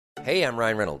Hey, I'm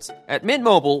Ryan Reynolds. At Mint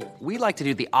Mobile, we like to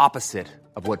do the opposite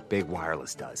of what Big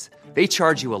Wireless does. They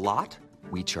charge you a lot,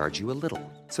 we charge you a little.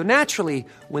 So naturally,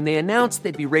 when they announced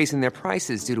they'd be raising their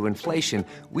prices due to inflation,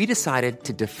 we decided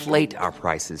to deflate our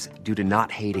prices due to not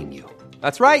hating you.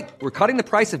 That's right. We're cutting the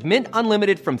price of Mint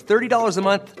Unlimited from $30 a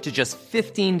month to just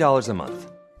 $15 a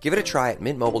month. Give it a try at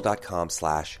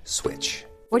mintmobile.com/switch.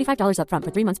 $45 up front for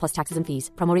 3 months plus taxes and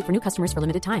fees. Promo rate for new customers for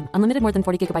limited time. Unlimited more than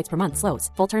 40 gigabytes per month. Slows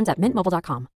full terms at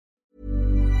mintmobile.com.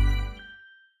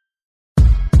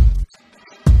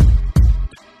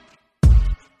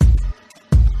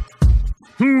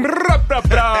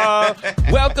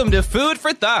 Welcome to Food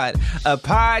for Thought, a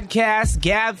podcast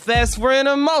gab fest wherein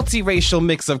a multiracial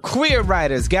mix of queer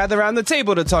writers gather around the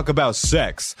table to talk about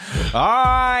sex,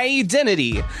 our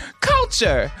identity,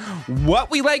 culture,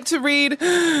 what we like to read,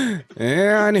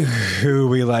 and who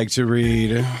we like to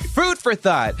read. Food for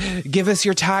Thought. Give us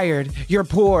your tired, your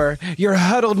poor, your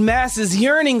huddled masses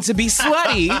yearning to be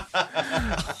slutty.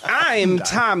 I'm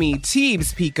Tommy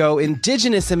Teebs Pico,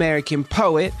 Indigenous American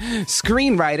poet,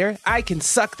 screenwriter. I can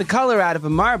suck the color out of a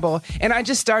marble, and I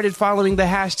just started following the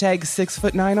hashtag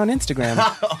 6'9" on Instagram.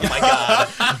 Oh my God.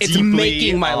 It's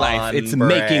making my life. It's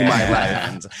making my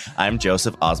life. I'm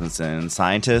Joseph Osmundson,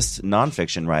 scientist,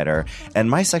 nonfiction writer, and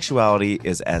my sexuality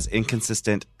is as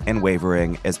inconsistent and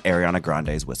wavering as Ariana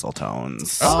Grande's whistle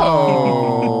tones.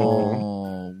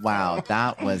 Oh, wow.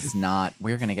 That was not...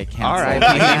 We're going to get canceled. All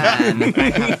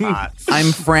right.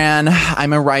 I'm Fran.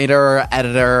 I'm a writer,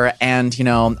 editor, and,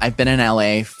 I've been in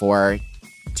LA for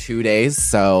 2 days,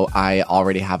 so I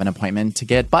already have an appointment to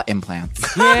get butt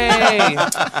implants. Yay.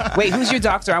 Wait, who's your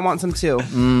doctor? I want some too.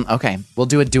 Okay, we'll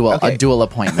do a dual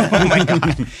appointment. Oh my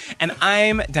God. And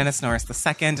I'm Dennis Norris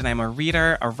II, and I'm a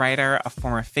reader, a writer, a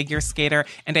former figure skater,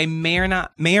 and I may or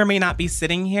may not be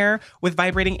sitting here with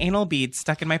vibrating anal beads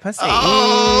stuck in my pussy.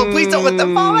 Oh, please don't let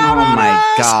them fall out on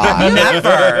my God.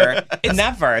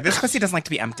 Never. This pussy doesn't like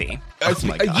to be empty. Oh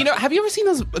my God. Have you ever seen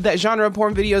that genre of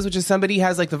porn videos, which is somebody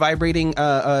has like the vibrating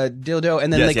dildo,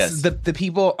 and then the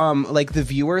people, like the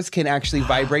viewers can actually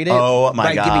vibrate it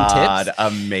by giving tips?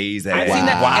 Amazing. I've seen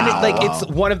that, and it's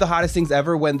one of the hottest things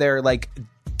ever when they're like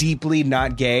deeply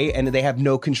not gay and they have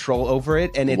no control over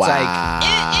it, and it's like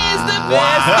it is the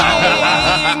best thing.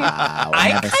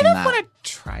 I kind of want to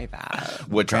try that.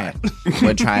 Would try.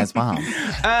 Would try as well.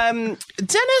 Dennis,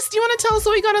 do you want to tell us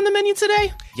what we got on the menu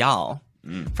today? Y'all,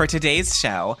 for today's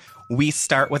show, we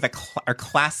start with our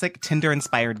classic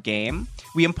Tinder-inspired game.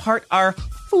 We impart our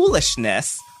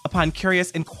foolishness upon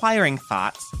curious, inquiring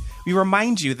thoughts. We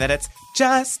remind you that it's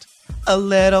just a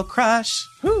little crush.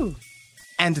 Whew.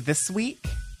 And this week,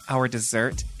 our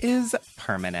dessert is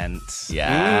permanent.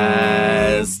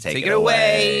 Yes. Take it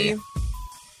away.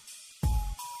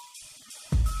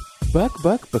 Buck, I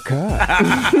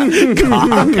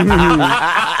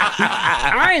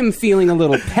am feeling a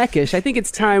little peckish. I think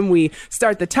it's time we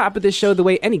start the top of the show the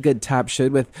way any good top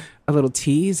should, with a little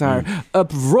tease, our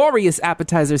uproarious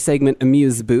appetizer segment,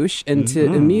 Amuse Bouche. And to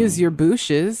amuse your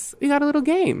bouches, we got a little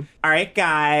game. All right,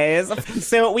 guys.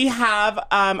 So we have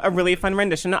a really fun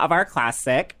rendition of our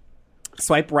classic,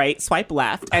 Swipe Right, Swipe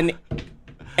Left. And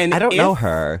I don't know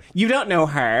her. You don't know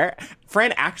her.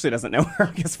 Fran actually doesn't know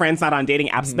her because Fran's not on dating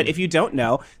apps. But if you don't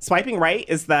know, swiping right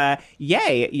is the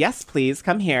yay, yes, please,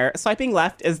 come here. Swiping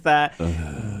left is the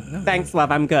thanks,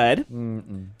 love, I'm good.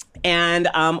 And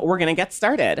we're going to get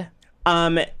started.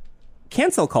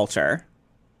 Cancel culture.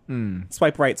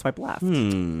 Swipe right, swipe left.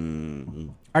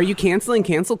 Are you canceling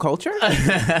cancel culture?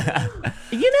 I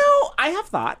have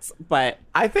thoughts, but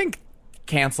I think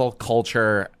cancel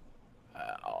culture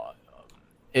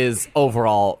is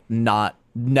overall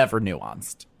never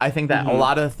nuanced. I think that a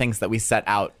lot of the things that we set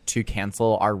out to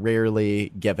cancel are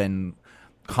rarely given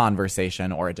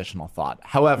conversation or additional thought.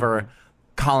 However,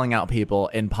 calling out people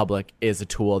in public is a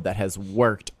tool that has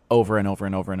worked over and over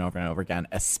and over and over and over again,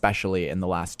 especially in the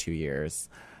last 2 years.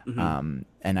 And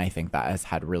I think that has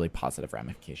had really positive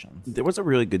ramifications. There was a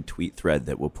really good tweet thread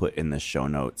that we'll put in the show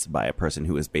notes by a person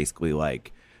who was basically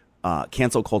like,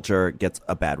 cancel culture gets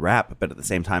a bad rap, but at the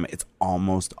same time, it's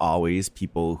almost always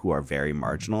people who are very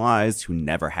marginalized, who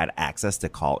never had access to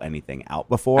call anything out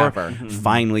before,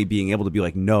 finally being able to be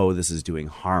like, no, this is doing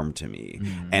harm to me.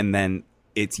 And then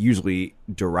it's usually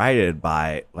derided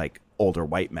by like older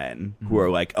white men who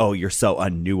are like, oh, you're so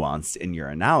unnuanced in your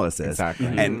analysis. Exactly.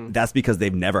 And that's because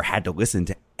they've never had to listen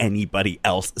to anybody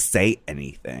else say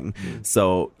anything.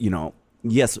 So,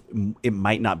 yes, it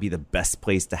might not be the best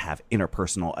place to have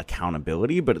interpersonal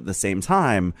accountability, but at the same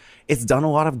time, it's done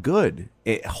a lot of good.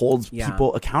 It holds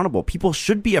people accountable. People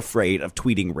should be afraid of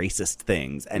tweeting racist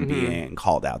things and being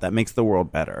called out. That makes the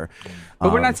world better.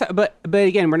 But we're not. But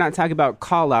again, we're not talking about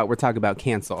call out. We're talking about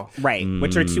cancel. Right,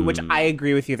 which are two. Which I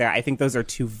agree with you there. I think those are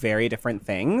two very different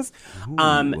things.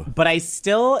 But I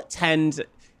still tend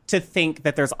to think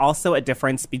that there's also a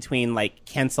difference between like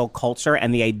cancel culture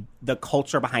and the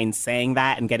culture behind saying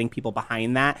that and getting people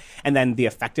behind that, and then the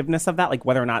effectiveness of that, like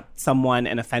whether or not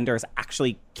an offender is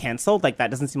actually canceled. Like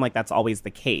that doesn't seem like that's always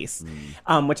the case,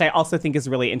 which I also think is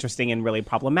really interesting and really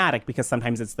problematic, because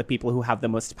sometimes it's the people who have the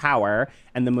most power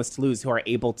and the most to lose who are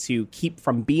able to keep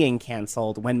from being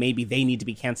canceled when maybe they need to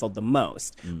be canceled the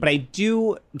most. But I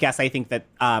think that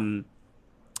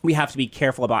we have to be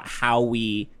careful about how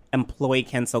we employ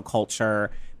cancel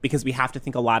culture, because we have to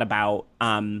think a lot about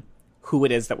who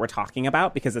it is that we're talking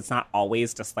about, because it's not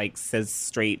always just like cis,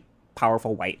 straight,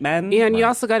 powerful white men. Yeah, and you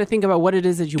also got to think about what it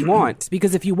is that you want,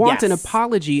 because if you want an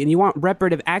apology and you want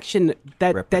reparative action,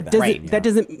 that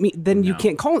doesn't mean then you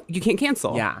can't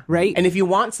cancel. Yeah, right. And if you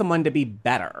want someone to be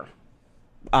better,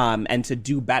 and to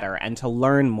do better and to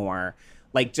learn more,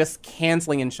 like just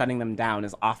canceling and shutting them down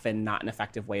is often not an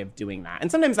effective way of doing that.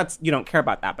 And sometimes you don't care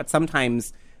about that, but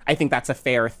sometimes I think that's a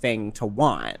fair thing to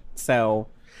want. So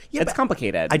it's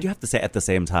complicated. I do have to say at the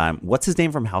same time, what's his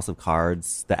name from House of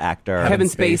Cards, the actor? Kevin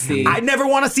Spacey. I never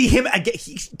want to see him again.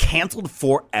 He's canceled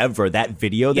forever. That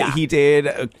video that he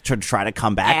did to try to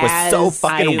come back was so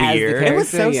fucking weird. It was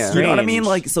so strange. You know what I mean?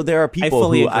 Like, so there are people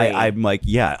fully who agree. I'm like,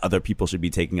 yeah, other people should be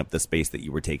taking up the space that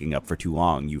you were taking up for too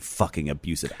long, you fucking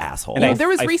abusive asshole. And There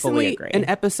was I fully recently agree. an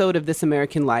episode of This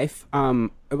American Life.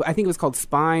 I think it was called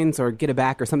Spines or Get It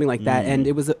Back or something like that. And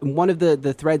it was one of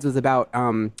the threads was about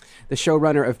the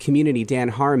showrunner of Community, Dan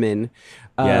Harmon,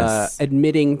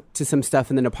 admitting to some stuff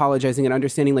and then apologizing and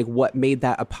understanding like what made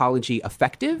that apology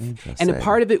effective. And a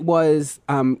part of it was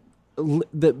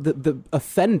the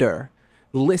offender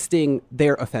listing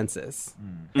their offenses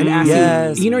and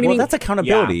asking, you know what I mean? That's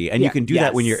accountability, Yeah. and you can do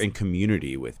that when Yes. you're in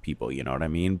community with people. You know what I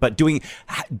mean? But doing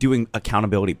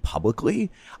accountability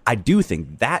publicly, I do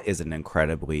think that is an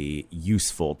incredibly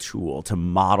useful tool to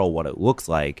model what it looks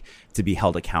like to be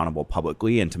held accountable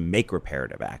publicly and to make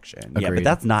reparative action. Yeah, but Agreed.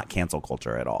 that's not cancel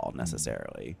culture at all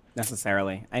necessarily.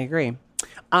 Necessarily. I agree.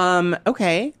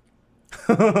 Okay.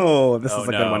 Oh, this is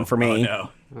a good one for me. I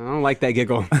don't like that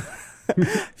giggle.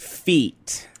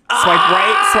 Feet. Swipe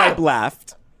right, swipe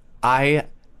left. I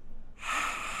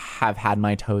have had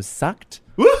my toes sucked.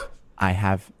 I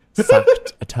have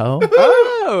sucked a toe.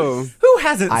 Oh, Who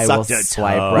hasn't I will sucked a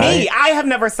swipe toe? right. Me, I have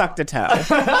never sucked a toe.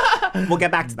 We'll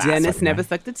get back to that. Dennis never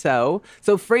sucked a toe.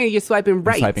 So Freya, you're swiping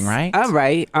right. swiping right. All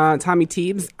right. Tommy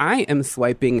Teebs, I am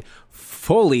swiping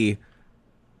fully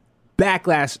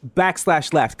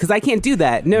backslash left, because I can't do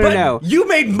that. No. You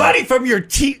made money from your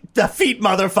the feet,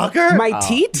 motherfucker. My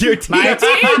teeth? Your teeth.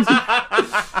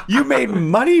 You made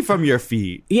money from your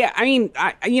feet. Yeah, I mean,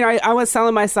 I was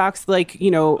selling my socks like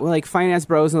finance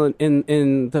bros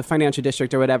in the financial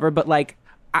district or whatever, but like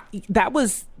I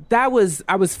was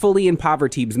fully in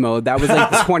Poverty's mode. That was like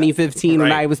 2015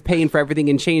 when I was paying for everything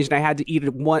and change, and I had to eat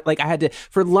I had to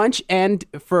for lunch and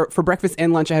for breakfast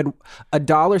and lunch I had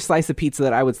 $1 slice of pizza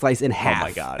that I would slice in half. Oh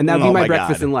my God. And that would be Oh my my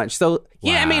breakfast God. and lunch. So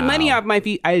yeah, I made money off my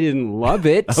feet. I didn't love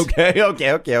it. Okay.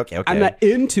 I'm not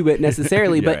into it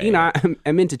necessarily, but Right.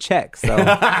 I'm into checks. So Listen,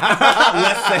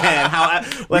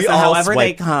 all however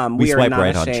they swipe- come, we we are swipe not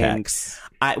right on ashamed. checks.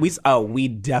 We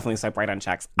definitely swipe right on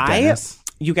checks. Dennis?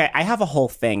 You guys, I have a whole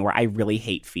thing where I really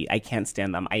hate feet. I can't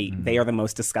stand them. They are the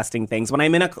most disgusting things. When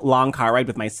I'm in a long car ride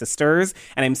with my sisters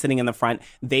and I'm sitting in the front,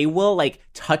 they will like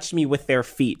touch me with their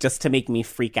feet just to make me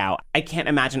freak out. I can't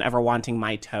imagine ever wanting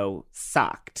my toe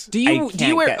sucked. do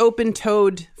you wear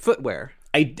open-toed footwear?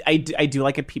 I do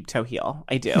like a peep toe heel.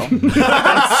 I do.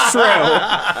 That's true.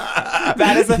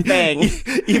 That is a thing.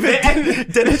 Even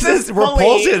Dennis's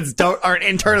repulsions aren't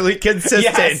internally consistent.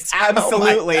 Yes,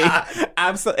 absolutely. Oh my God.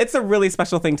 Absolutely. It's a really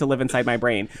special thing to live inside my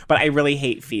brain, but I really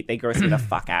hate feet. They gross me the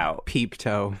fuck out. Peep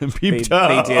toe. Peep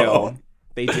toe.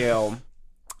 They do.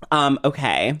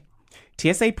 Okay.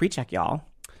 TSA pre-check, y'all.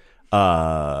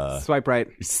 Swipe right.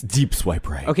 Deep swipe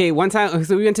right. Okay, one time,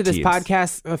 so we went to this Teams.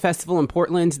 podcast festival in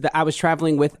Portland that I was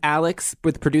traveling with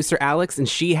producer Alex, and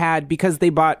she had, because they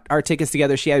bought our tickets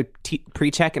together, she had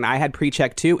pre-check and I had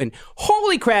pre-check too, and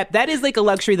holy crap, that is like a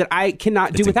luxury that I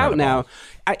cannot do without now.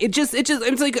 It's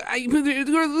like,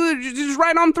 just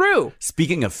right on through.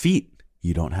 Speaking of feet,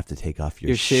 you don't have to take off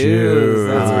your Shoes.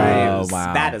 That's right. Oh,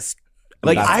 wow. That is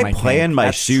Like That's I my plan thing. my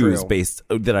That's shoes true. based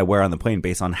that I wear on the plane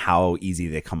based on how easy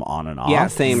they come on and off. Yeah,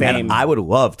 same. And I would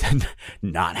love to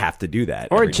not have to do that.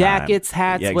 Or every jackets, time.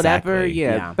 hats, Yeah, whatever. exactly.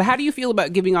 Yeah. But how do you feel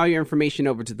about giving all your information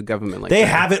over to the government like They that?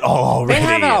 have it all already. They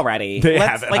have it already. They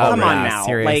Let's, have it like, already. come on Yeah, now.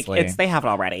 seriously. Like, they have it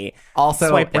already. Also,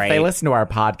 Swipe if right. they listen to our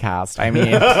podcast, I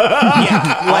mean,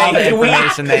 Like, the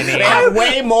information they need. They have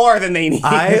way more than they need.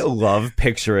 I love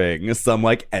picturing some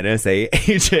like NSA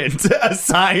agent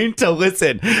assigned to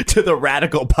listen to the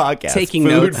Radical podcast. Taking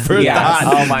Food notes. for Yes.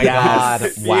 thought. Oh my God.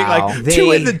 Being Wow. like,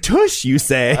 two in the tush, you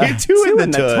say. Two in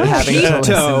the tush. Having to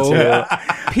listen to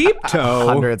Peep toe.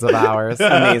 hundreds of hours.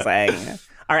 Amazing.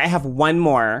 All right, I have one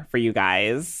more for you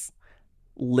guys.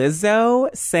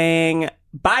 Lizzo saying,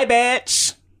 "Bye,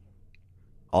 bitch."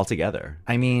 All together.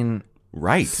 I mean,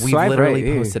 Right. we've Swipe literally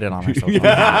right. posted it on our social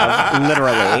media.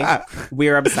 Literally.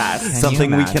 We're obsessed.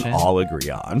 Something we can imagine? all agree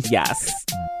on. Yes.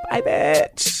 Bye,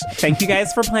 bitch. Thank you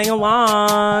guys for playing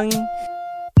along.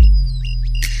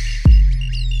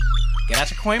 Get out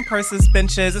your coin purses,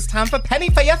 benches. It's time for Penny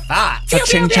for Your Thoughts.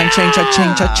 Cha-ching, cha-ching,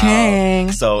 cha-ching,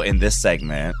 cha-ching. So in this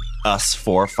segment, us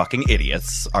four fucking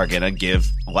idiots are gonna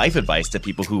give life advice to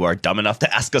people who are dumb enough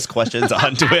to ask us questions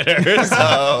on Twitter.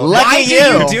 So Why do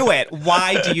you do it?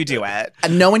 Why do you do it?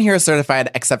 No one here is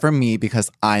certified except for me because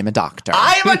I'm a doctor.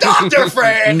 I am a doctor,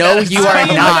 friend. No, you are I am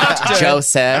a not, doctor.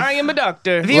 Joseph. I am a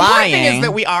doctor. The important thing Lying. is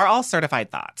that we are all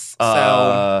certified thoughts.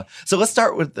 So So let's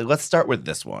start with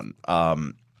this one.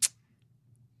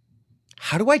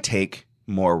 How do I take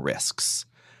more risks?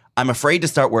 I'm afraid to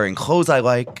start wearing clothes I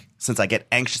like since I get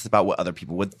anxious about what other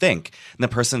people would think. And the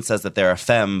person says that they're a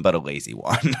femme but a lazy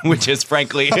one, which is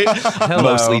frankly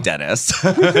mostly Dennis,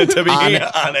 to be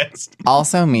honest.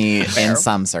 Also me in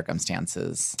some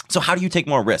circumstances. So how do you take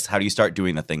more risks? How do you start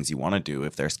doing the things you want to do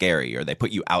if they're scary or they put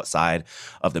you outside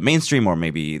of the mainstream or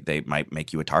maybe they might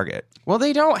make you a target? Well,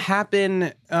 they don't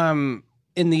happen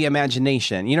in the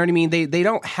imagination. You know what I mean? They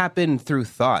don't happen through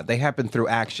thought. They happen through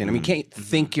action. I mean, you can't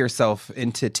think yourself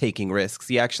into taking risks.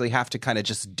 You actually have to kind of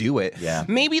just do it. Yeah.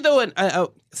 Maybe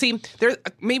though, see, there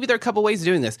are a couple ways of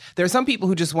doing this. There are some people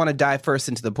who just want to dive first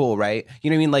into the pool, right? You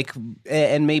know what I mean? Like,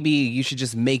 and maybe you should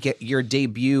just make it your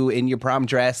debut in your prom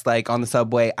dress, like on the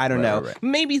subway. I don't know. Right.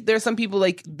 Maybe there's some people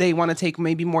like they want to take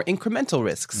maybe more incremental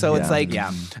risks. So it's like,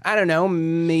 I don't know,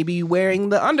 maybe wearing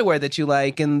the underwear that you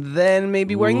like, and then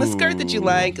maybe wearing the skirt that you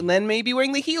like, and then maybe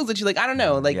wearing the heels that you like. I don't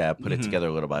know. Like, Yeah, put it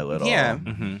together little by little. yeah.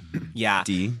 yeah.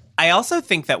 D. I also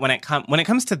think that when it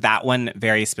comes to that one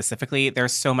very specifically,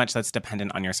 there's so much that's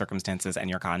dependent on your circumstances and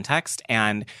your context.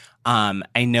 And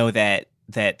I know that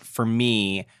for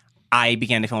me, I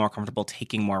began to feel more comfortable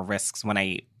taking more risks when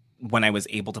I was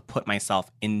able to put myself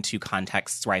into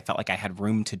contexts where I felt like I had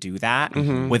room to do that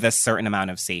with a certain amount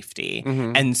of safety.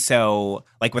 And so,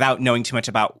 like, without knowing too much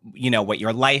about, what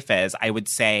your life is, I would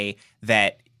say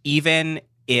that even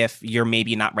if you're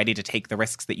maybe not ready to take the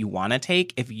risks that you want to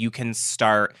take, if you can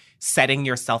start setting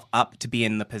yourself up to be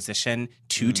in the position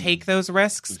to take those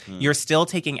risks, you're still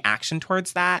taking action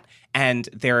towards that, and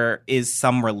there is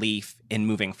some relief in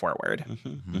moving forward.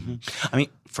 I mean,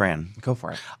 Fran, Go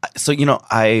for it. so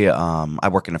I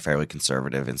work in a fairly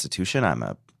conservative institution. I'm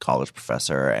a college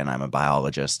professor and I'm a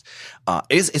biologist.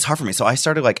 It's hard for me. So I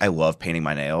started I love painting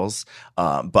my nails,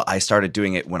 but I started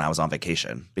doing it when I was on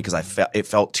vacation because it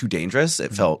felt too dangerous.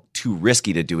 It felt too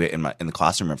risky to do it in the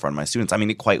classroom in front of my students. I mean,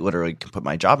 it quite literally can put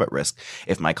my job at risk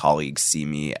if my colleagues see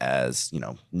me as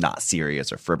not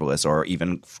serious or frivolous or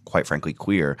even quite frankly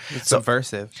queer. It's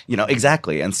subversive.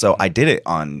 Exactly. And so I did it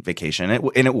on vacation.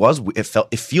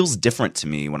 It feels different to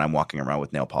me when I'm walking around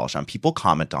with nail polish on. People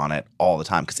comment on it all the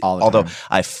time because although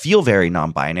I feel very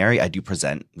non-binary, I do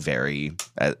present very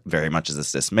much as a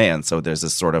cis man. So there's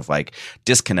this sort of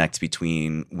disconnect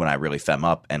between when I really femme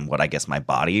up and what I guess my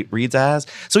body reads as.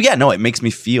 So yeah, no, it makes me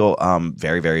feel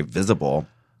very, very visible.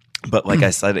 But like I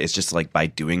said, it's just by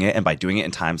doing it, and by doing it in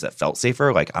times that felt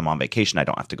safer, like I'm on vacation, I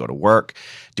don't have to go to work.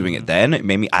 Doing it then, it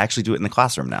made me, I actually do it in the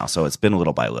classroom now. So it's been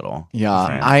little by little. Yeah,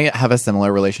 Right. I have a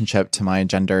similar relationship to my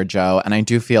gender, Joe. And I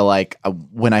do feel like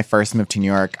when I first moved to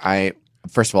New York,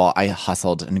 first of all, I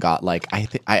hustled and got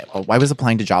I was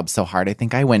applying to jobs so hard. I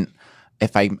think I went,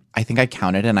 I think I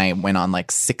counted and I went on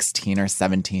 16 or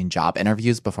 17 job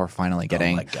interviews before finally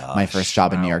getting my first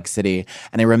job in New York City.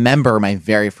 And I remember my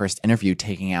very first interview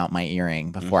taking out my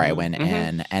earring before I went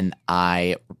in, and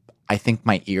I I think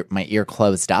my ear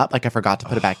closed up. Like I forgot to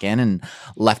put it back in and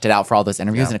left it out for all those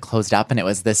interviews, and it closed up, and it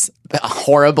was this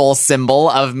horrible symbol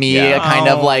of me kind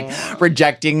of like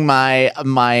rejecting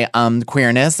my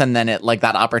queerness, and then it like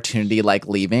that opportunity like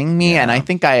leaving me. And I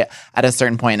think I at a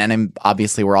certain point, and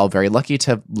obviously we're all very lucky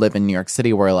to live in New York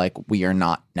City, where like we are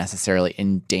not necessarily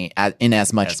in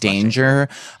as much danger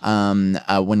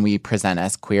when we present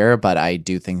as queer, but I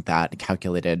do think that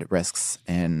calculated risks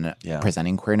in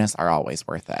presenting queerness are always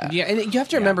worth it. Yeah, and you have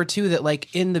to remember too that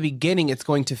like in the beginning it's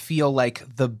going to feel like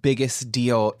the biggest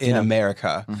deal in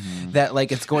America. That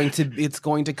like it's going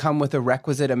to come with a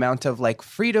requisite amount of like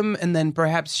freedom and then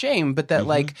perhaps shame, but that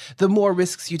like the more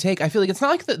risks you take, I feel like it's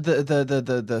not like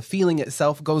the feeling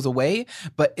itself goes away,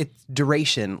 but its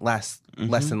duration lasts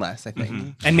less and less, I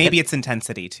think. And maybe its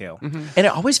intensity too. And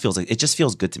it always feels like, it just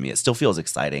feels good to me. It still feels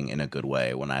exciting in a good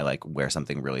way when I like wear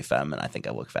something really femme and I think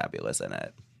I look fabulous in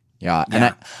it. Yeah.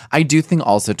 And I do think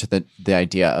also to the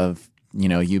idea of, you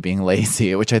know, you being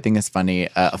lazy, which I think is funny,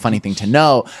 a funny thing to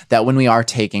know, that when we are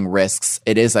taking risks,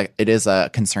 it is a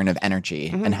concern of energy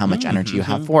and how much energy you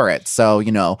have for it. So,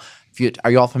 you know,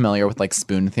 are you all familiar with like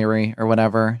spoon theory or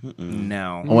whatever?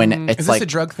 No. When it's Is like this a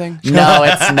drug thing? No,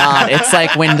 it's not. It's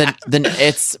like when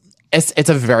it's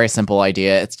a very simple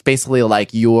idea. It's basically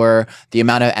like the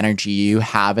amount of energy you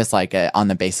have is like on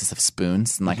the basis of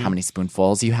spoons and like how many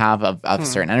spoonfuls you have of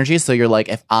certain energy. So you're like,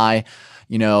 if I,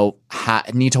 you know,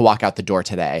 need to walk out the door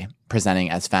today presenting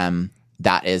as femme,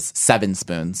 that is 7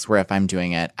 spoons. Where if I'm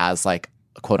doing it as like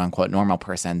a quote unquote normal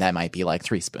person, that might be like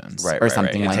 3 spoons or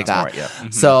something like that.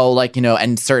 More, So like, you know,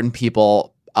 and certain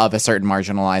people of a certain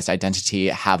marginalized identity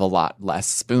have a lot less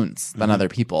spoons than other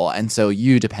people. And so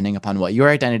you, depending upon what your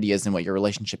identity is and what your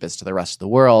relationship is to the rest of the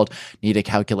world, need to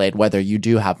calculate whether you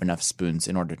do have enough spoons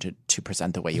in order to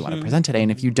present the way you want to present today.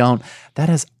 And if you don't, that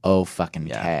is fucking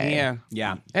K.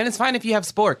 Yeah. And it's fine if you have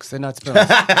sporks and not spoons.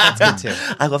 That's good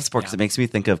too. I love sporks. It makes me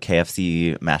think of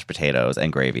KFC mashed potatoes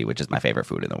and gravy, which is my favorite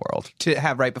food in the world. To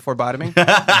have right before bottoming?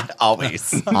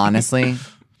 Always. Honestly.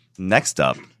 Next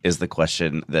up is the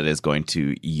question that is going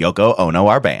to Yoko Ono,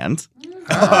 our band.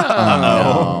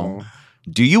 No.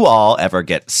 Do you all ever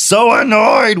get so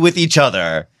annoyed with each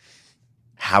other?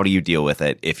 How do you deal with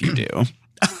it if you do?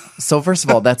 So first of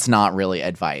all, that's not really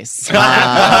advice.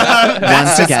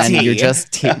 Once again, you're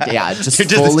just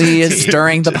fully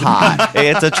stirring the pot.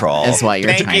 It's a troll. Is what you're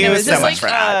Thank trying you to Is so this say. much like for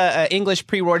that. English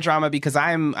pre-war drama? Because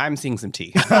I'm seeing some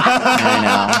tea. I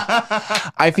know.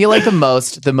 I feel like the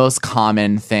most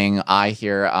common thing I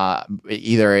hear,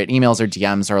 either in emails or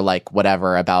DMs or like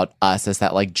whatever about us, is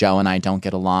that like Joe and I don't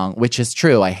get along, which is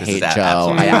true. I hate Joe.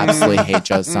 absolutely I absolutely hate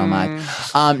Joe so much.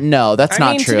 No, that's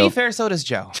not true. To be fair, so does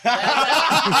Joe.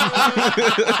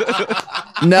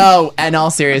 No, in all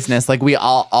seriousness, like we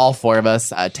all 4 of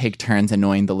us take turns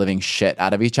annoying the living shit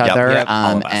out of each other.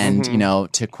 all of us. And you know,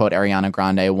 to quote Ariana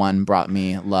Grande, one brought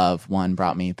me love, one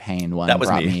brought me pain, one That was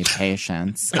brought me. me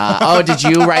patience. Did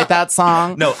you write that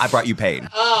song? No, I brought you pain.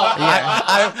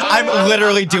 I'm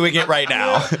literally doing it right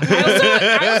now.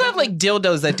 I also have like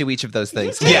dildos that do each of those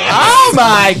things. Oh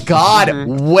my God!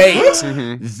 Wait,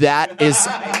 that is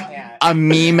a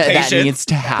meme that needs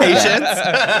to happen.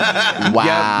 Wow.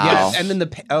 Yeah. And then the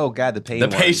pain The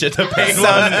one. patient, the pain.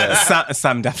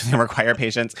 Some definitely require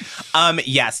patience.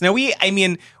 Yes. No, we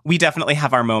definitely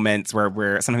have our moments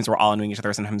where sometimes we're all annoying each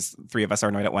other. Sometimes 3 of us are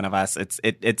annoyed at one of us.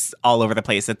 It's all over the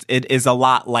place. It is a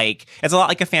lot like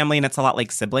a family, and it's a lot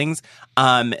like siblings.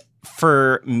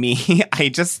 For me, I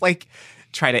just like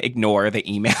try to ignore the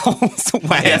emails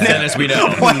when Yes, Dennis, we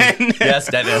know. Yes,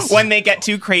 Dennis. when they get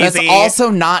too crazy. That's also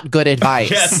not good advice.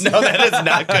 Yes, no, that is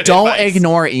not good Don't advice.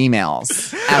 ignore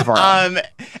emails ever.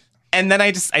 And then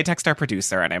I text our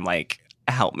producer and I'm like,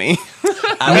 help me.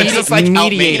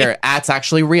 Mediator. That's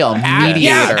actually real. Mediator.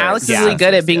 Yeah, Alex is really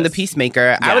good at being yes. the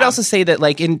peacemaker. I would also say that,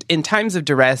 like, in times of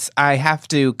duress, I have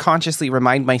to consciously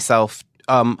remind myself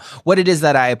what it is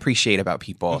that I appreciate about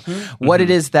people, what it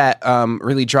is that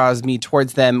really draws me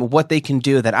towards them, what they can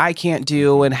do that I can't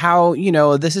do, and how, you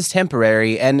know, this is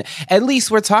temporary. And at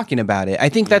least we're talking about it. I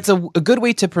think that's a good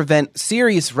way to prevent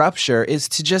serious rupture, is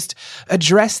to just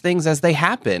address things as they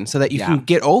happen so that you can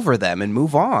get over them and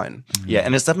move on. Yeah,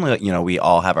 and it's definitely like, you know, we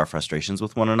all have our frustrations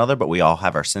with one another, but we all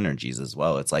have our synergies as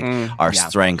well. It's like our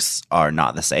strengths are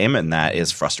not the same, and that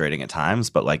is frustrating at times,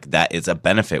 but like that is a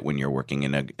benefit when you're working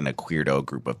in a queerdo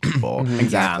group of people.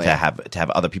 Exactly. To have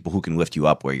other people who can lift you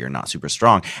up where you're not super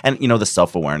strong. And you know, the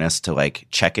self-awareness to like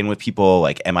check in with people,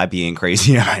 like, am I being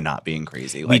crazy? Am I not being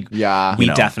crazy? Like, We you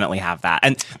know. definitely have that.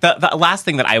 And the last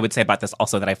thing that I would say about this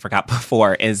also that I forgot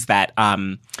before is that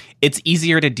it's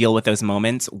easier to deal with those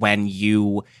moments when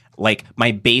you like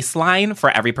my baseline for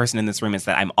every person in this room is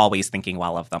that I'm always thinking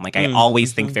well of them. Like I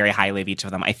always think very highly of each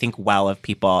of them. I think well of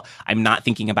people. I'm not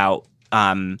thinking about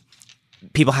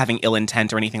people having ill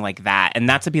intent or anything like that. And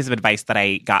that's a piece of advice that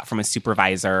I got from a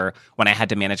supervisor when I had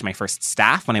to manage my first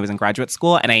staff when I was in graduate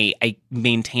school. And I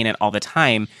maintain it all the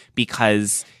time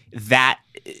because that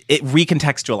it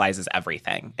recontextualizes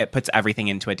everything. It puts everything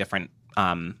into a different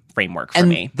framework for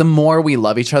me. The more we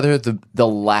love each other, the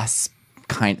less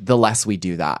we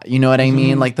do that. You know what I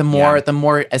mean? Like the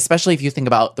more, especially if you think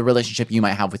about the relationship you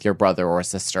might have with your brother or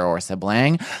sister or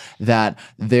sibling, that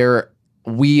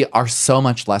we are so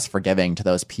much less forgiving to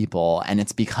those people, and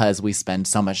it's because we spend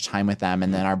so much time with them,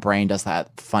 and then our brain does that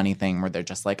funny thing where they're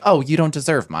just like, oh, you don't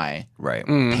deserve my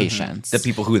patience. The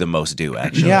people who the most do,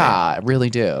 actually. Yeah, really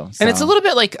do. And it's a little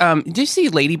bit like, did you see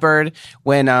Lady Bird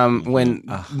when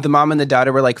the mom and the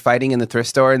daughter were like fighting in the thrift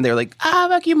store, and they're like,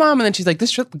 fuck you, mom, and then she's like,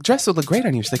 this dress will look great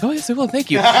on you. She's like, oh yes, it will, thank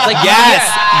you. Like,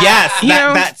 yes,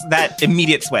 that's that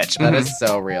immediate switch. That is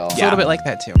so real. It's a little bit like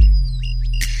that too.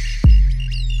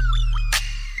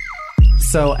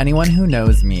 So anyone who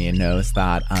knows me knows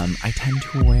that I tend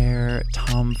to wear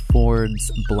Tom Ford's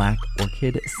Black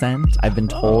Orchid scent. I've been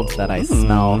told that I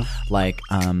smell like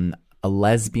a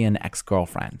lesbian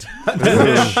ex-girlfriend,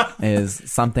 which is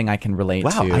something I can relate to.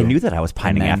 Wow, I knew that I was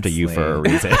pining after you for a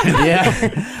reason.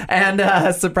 Yeah.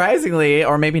 And surprisingly,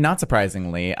 or maybe not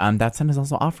surprisingly, that scent is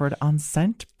also offered on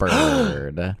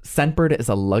Scentbird. Scentbird is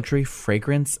a luxury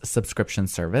fragrance subscription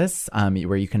service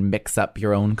where you can mix up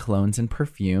your own colognes and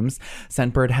perfumes.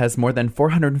 Scentbird has more than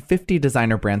 450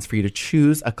 designer brands for you to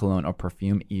choose a cologne or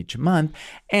perfume each month.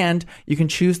 And you can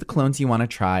choose the colognes you want to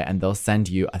try, and they'll send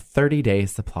you a 30-day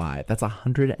supply. That's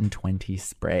 120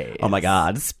 sprays. Oh my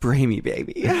God, spray me,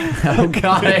 baby. Oh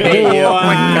God, I hate you. Oh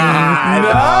my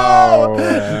God,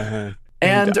 no.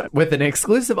 And with an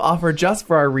exclusive offer just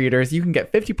for our readers, you can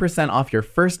get 50% off your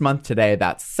first month today.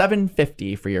 That's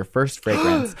 $7.50 for your first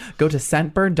fragrance. Go to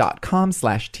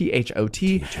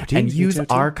scentbird.com/THOT and use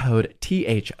our code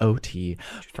THOT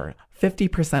for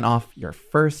 50% off your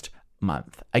first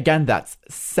month. Again, that's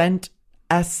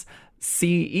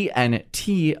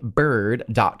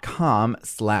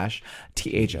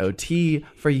CentBird.com/THOT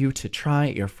for you to try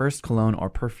your first cologne or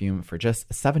perfume for just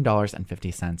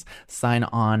 $7.50. Sign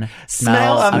on.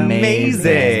 Smell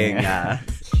amazing.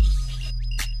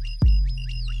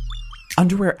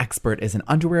 Underwear Expert is an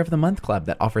Underwear of the Month club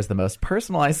that offers the most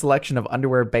personalized selection of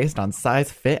underwear based on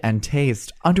size, fit, and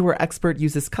taste. Underwear Expert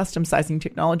uses custom sizing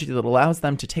technology that allows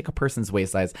them to take a person's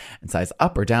waist size and size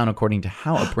up or down according to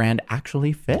how a brand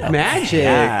actually fits. Magic.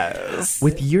 Yes.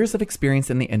 With years of experience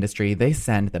in the industry, they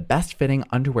send the best fitting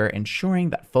underwear, ensuring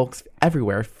that folks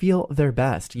everywhere feel their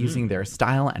best, using their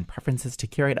style and preferences to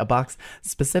curate a box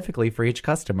specifically for each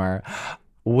customer.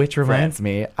 Which reminds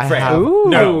me, I have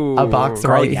a box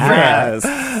right here.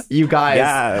 Yes. You guys,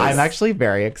 Yes. I'm actually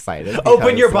very excited.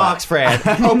 Open your box, Fran.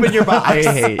 Open your box.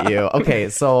 I hate you. Okay,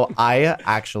 so I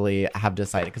actually have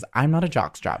decided, because I'm not a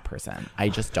jockstrap person. I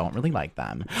just don't really like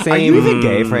them. Are you even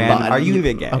gay, Fran? But- Are you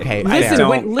even gay? Okay, Listen,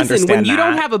 when understand you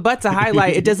don't that. have a butt to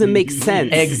highlight, it doesn't make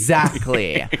sense.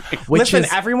 exactly. Which Listen, is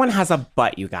everyone has a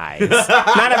butt, you guys.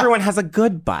 Not everyone has a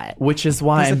good butt. which is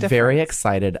why There's a I'm very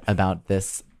excited about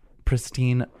this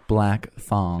pristine black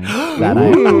thong that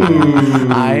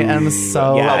I am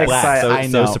so Yeah, excited. black. I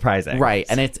So know. surprising. Right.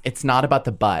 And it's not about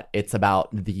the butt. It's about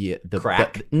the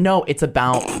Crack? no, it's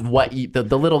about what you,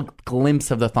 the little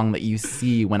glimpse of the thong that you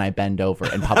see when I bend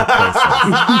over in public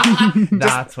places.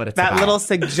 That's what it's That about. little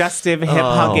suggestive hip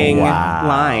hugging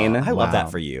line. I love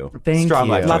that for you. Thank Strong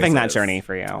you. life Loving that choices. journey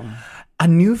for you. A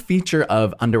new feature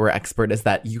of Underwear Expert is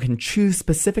that you can choose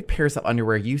specific pairs of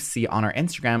underwear you see on our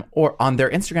Instagram or on their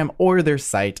Instagram or their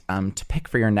site to pick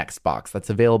for your next box.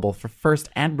 That's available for first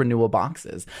and renewal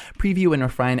boxes. Preview and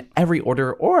refine every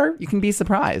order, or you can be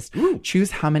surprised.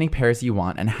 Choose how many pairs you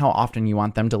want and how often you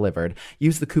want them delivered.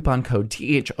 Use the coupon code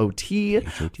THOT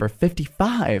for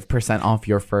 55% off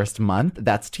your first month.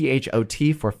 That's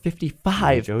THOT for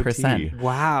 55%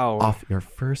 Wow. off your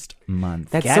first month.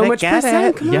 That's Get so it, much get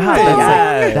percent. it. Come Yeah, on. that's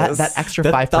like that extra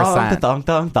 5%. Thong,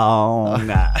 thong,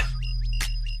 thong.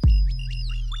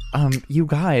 You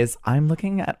guys, I'm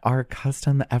looking at our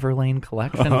custom Everlane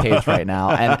collection page right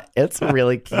now, and it's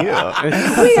really cute. We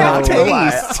have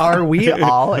taste. Are we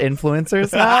all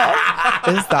influencers now?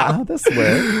 Is that how this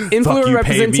works? Influencer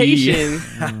representation.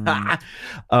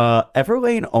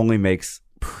 Everlane only makes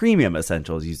premium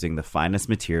essentials using the finest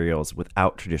materials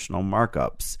without traditional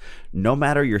markups. No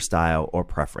matter your style or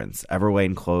preference,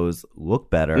 Everlane clothes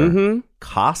look better,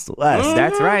 cost less.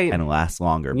 That's right. And last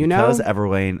longer. You know? Because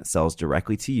Everlane sells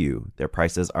directly to you, their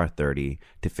prices are 30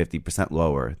 to 50%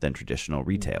 lower than traditional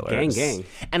retailers. Gang.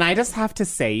 And I just have to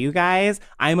say, you guys,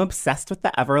 I'm obsessed with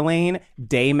the Everlane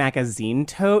Day Magazine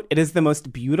tote. It is the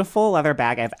most beautiful leather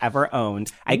bag I've ever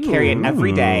owned. I carry it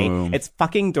every day. It's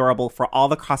fucking durable for all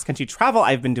the cross-country travel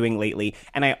I've been doing lately,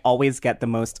 and I always get the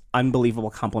most unbelievable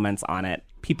compliments on it.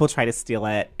 People try to steal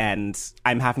it, and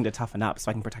I'm having to toughen up so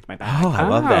I can protect my bag. Oh, I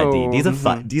love that, Dee.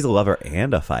 Dee's a lover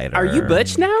and a fighter. Are you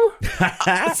butch now?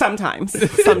 Sometimes,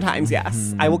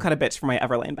 yes. I will cut a bitch for my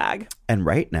Everlane bag. And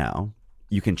right now,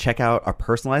 you can check out our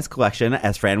personalized collection,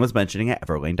 as Fran was mentioning, at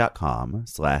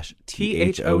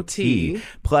everlane.com/THOT.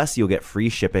 Plus, you'll get free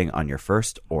shipping on your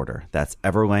first order. That's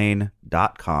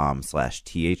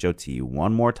everlane.com/THOT.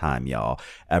 One more time, y'all.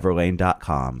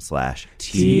 everlane.com/THOT.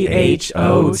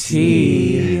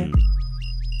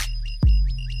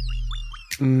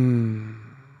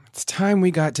 It's time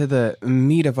we got to the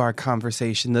meat of our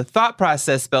conversation, the thought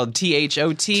process spelled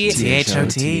THOT.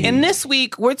 THOT. And this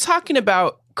week, we're talking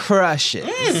about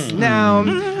crushes. Now,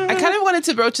 I kind of wanted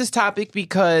to broach this topic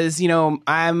because,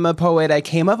 I'm a poet. I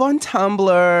came up on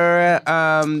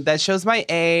Tumblr. That shows my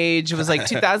age. It was like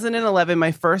 2011.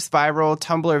 My first viral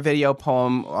Tumblr video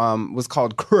poem was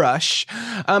called Crush.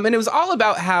 And it was all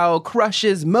about how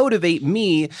crushes motivate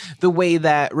me the way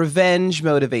that revenge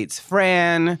motivates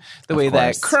Fran, the way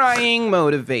that crying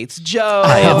motivates Joe.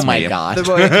 Oh my God.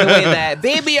 The way that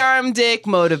baby arm dick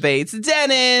motivates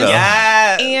Dennis.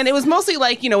 Yes. And it was mostly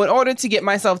like, in order to get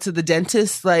myself to the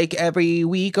dentist like every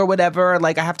week or whatever,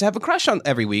 like I have to have a crush on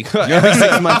every week, every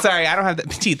 6 months. Sorry, I don't have the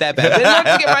teeth that bad. But in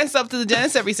order to get myself to the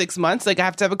dentist every 6 months, like I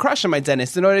have to have a crush on my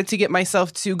dentist. In order to get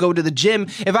myself to go to the gym,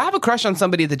 if I have a crush on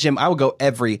somebody at the gym, I will go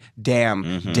every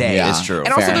damn day. Yeah, It's true. And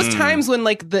also, Fair. there's times when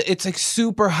like it's like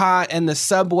super hot and the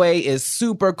subway is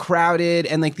super crowded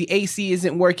and like the AC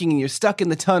isn't working and you're stuck in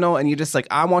the tunnel and you're just like,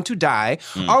 I want to die.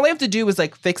 All I have to do is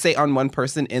like fixate on one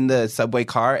person in the subway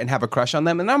car and have a crush on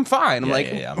them, and I'm fine. I'm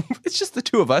it's just the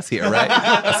two of us here, right?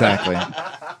 Exactly.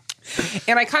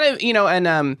 And I kind of,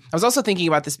 I was also thinking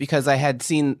about this because I had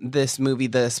seen this movie,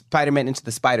 the Spider-Man Into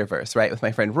the Spider-Verse, right, with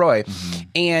my friend Roy,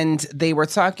 and they were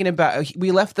talking about.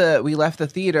 We left the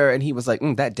theater, and he was like,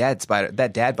 "That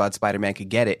dad bod Spider-Man could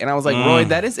get it," and I was like, "Roy,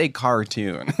 that is a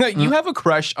cartoon. You have a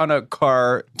crush on a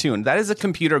cartoon. That is a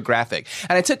computer graphic."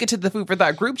 And I took it to the Food for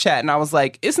Thought group chat, and I was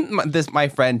like, "Isn't this my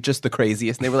friend just the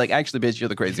craziest?" And they were like, "Actually, bitch, you're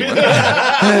the crazy one."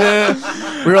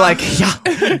 We were like,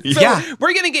 yeah. So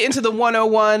we're going to get into the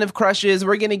 101 of crushes.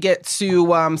 We're going to get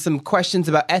to some questions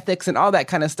about ethics and all that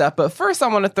kind of stuff. But first, I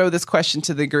want to throw this question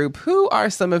to the group. Who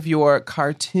are some of your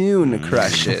cartoon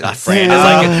crushes? Fran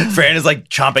is like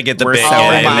chomping at the bit.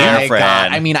 Oh my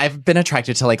God. I mean, I've been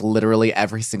attracted to like literally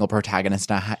every single protagonist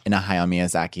in a Hayao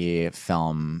Miyazaki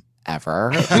film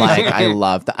ever. Like, I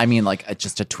love that. I mean, like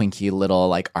just a twinkie little,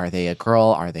 like, are they a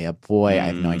girl? Are they a boy? I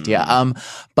have no idea.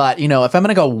 But if I'm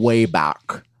gonna go way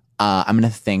back, I'm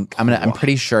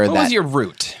pretty sure What was your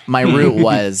root? my root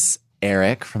was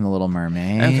Eric from The Little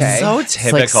Mermaid. Okay. So It's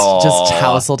typical. like just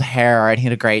tousled hair, and he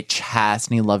had a great chest,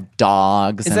 and he loved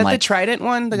dogs. Is and that like, the Trident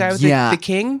one? The guy with the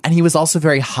king? And he was also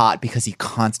very hot because he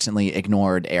constantly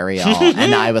ignored Ariel.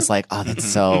 And I was like, oh, that's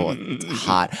so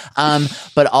hot.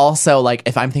 But also, like,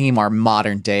 if I'm thinking more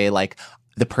modern day, like,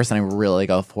 the person I really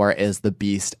go for is the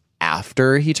Beast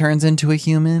after he turns into a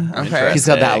human. Okay. He's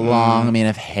got that long mane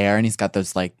of hair, and he's got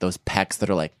those pecs that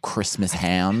are like Christmas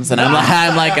hams. And I'm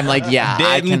like, yeah,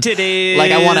 I can. Titties.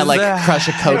 Like, I want to like crush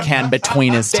a Coke can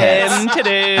between his tits, and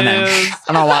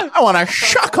I want to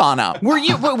shuck on him. Were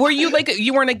you like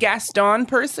you weren't a Gaston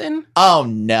person? Oh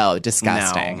no,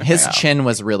 disgusting. No. His chin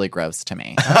was really gross to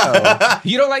me.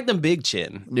 You don't like the big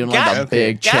chin. You don't like a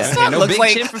big chin. Gaston No looks big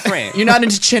like chin for Fran. You're not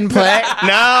into chin play?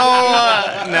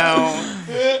 No.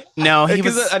 He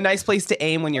Because was a nice place to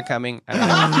aim when you're coming. Oh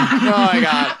my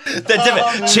God. The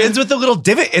divot. Chins with the little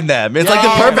divot in them. It's like the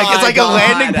Oh perfect. my It's like God. a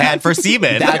landing pad for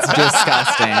semen. That's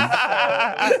disgusting.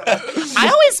 I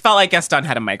always felt like Gaston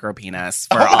had a micro penis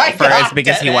for as big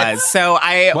as he was. So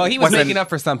He was wasn't- making up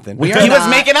for something. We are He was not-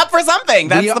 making up for something.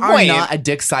 That's we the are point. not a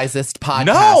dick sizist podcast.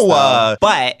 No, though.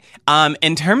 But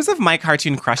in terms of my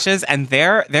cartoon crushes, and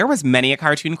there was many a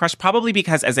cartoon crush, probably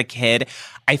because as a kid,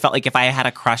 I felt like if I had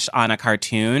a crush on a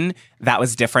cartoon, that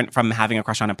was different from having a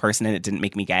crush on a person, and it didn't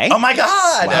make me gay. Oh my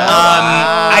God.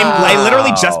 I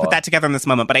literally just put that together in this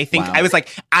moment, but I think I was like,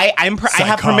 I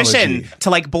have permission Psychology. to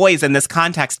like boys in this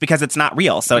context because it's not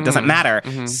real, so it doesn't matter.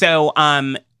 So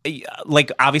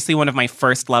like obviously one of my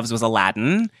first loves was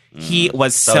Aladdin. He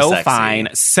was so so sexy. fine,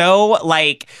 so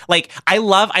like I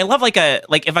love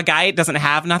like if a guy doesn't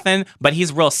have nothing but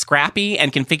he's real scrappy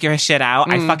and can figure his shit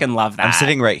out. I fucking love that. I'm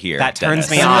sitting right here. That turns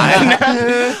Dennis. me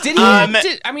on. Did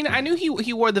he? I mean, I knew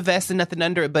he wore the vest and nothing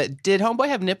under it, but did Homeboy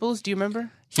have nipples? Do you remember?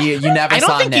 You never I don't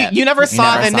saw think Nip. you never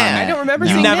saw the Nip. I don't remember.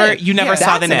 You seeing never it. you never Yeah.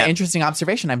 saw the That's Nip. an interesting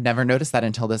observation. I've never noticed that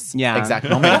until this Yeah. exact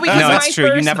Well, moment. because No, my it's true.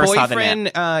 You first never saw the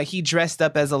boyfriend, he dressed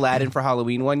up as Aladdin for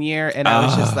Halloween one year, and I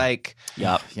was just like,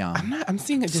 Yup. Yeah. I'm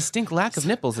seeing a distinct lack of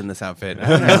nipples in this outfit. I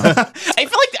don't know. I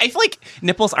feel like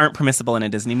nipples aren't permissible in a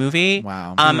Disney movie.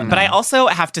 Wow. But I also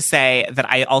have to say that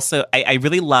I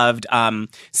really loved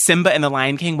Simba in The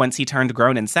Lion King once he turned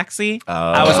grown and sexy.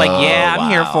 I was like, yeah, I'm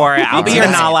here for it. I'll be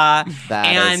your Nala. That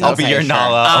is And I'll be your sure.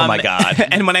 Nala. Oh my god.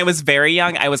 and when I was very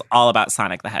young, I was all about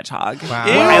Sonic the Hedgehog. Wow.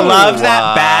 I loved that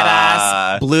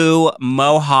Wow. badass blue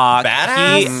mohawk.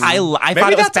 Badass? I Maybe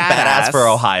thought it was that's a badass for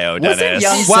Ohio, Was Dennis. it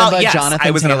young Well, Simba yes, Jonathan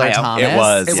I was in Taylor Ohio. Thomas? It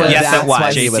was. Yes, it That's was.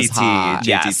 why he was hot.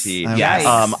 JTT.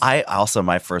 Yes. I also,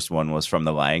 my first one was from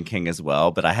The Lion King as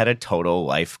well, but I had a total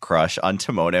life crush on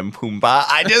Timon and Pumbaa.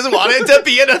 I just wanted to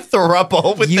be in a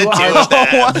throuple with the two of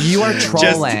them. You are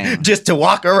trolling. Just to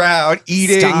walk around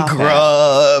eating Stop it.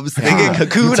 grubs, singing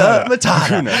Hakuna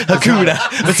Matata, Hakuna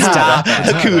Matata,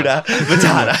 Hakuna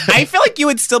Matata. I feel like you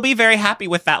would still be very happy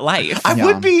with that life. I Yeah.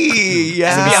 would be, The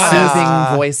yeah.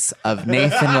 soothing voice of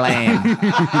Nathan Lane.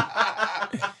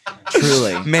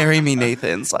 Truly. Marry me,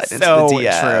 Nathan. Slide into So the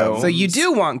DM. true. So you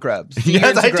do want grubs?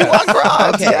 Yes, I do want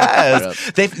grubs. Okay.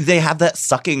 Yes, they have that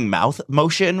sucking mouth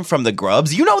motion from the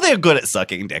grubs. You know they're good at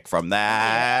sucking dick from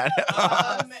that.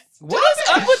 What is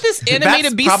up with this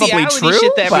animated That's probably bestiality true,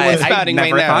 shit that but everyone's I spouting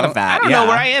never right now? thought of that, I don't yeah. know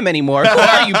where I am anymore. Who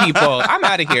are you people? I'm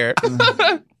out of here.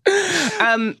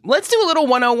 Let's do a little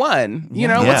 101. You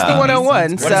know, what's the Yeah.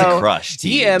 101? What is a crush,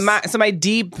 tease? Yeah, my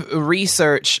deep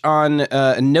research on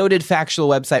a noted factual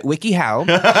website, WikiHow,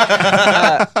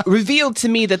 revealed to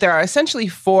me that there are essentially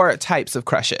 4 types of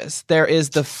crushes. There is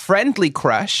the friendly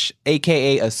crush,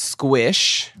 aka a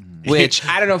squish. Which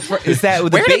I don't know. Is that the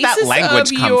Where did that basis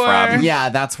language of come your... from? Yeah,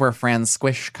 that's where Fran's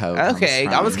squish code comes Okay,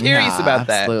 from. I was curious Yeah, about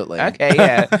that. Absolutely. Okay,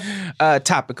 yeah.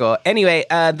 Topical. Anyway,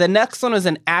 the next one was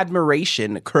an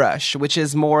admiration crush, which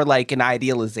is more like an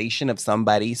idealization of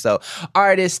somebody. So,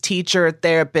 artist, teacher,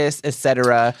 therapist,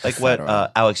 etc. Like what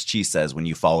Alex G says when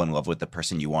you fall in love with the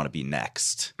person you want to be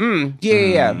next.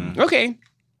 Yeah. Okay.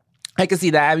 I can see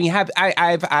that. I mean,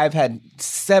 I've had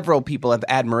several people have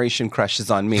admiration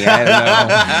crushes on me. I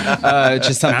don't know,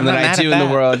 just something I'm that not I mad do at in the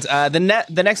that. world.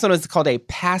 The next one is called a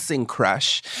passing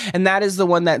crush, and that is the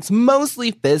one that's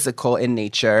mostly physical in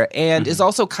nature and is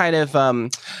also kind of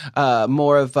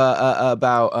more of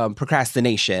about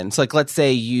procrastination. So, like, let's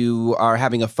say you are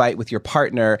having a fight with your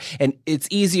partner, and it's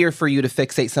easier for you to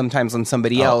fixate sometimes on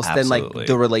somebody else than like absolutely.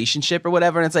 the relationship or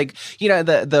whatever. And it's like, you know,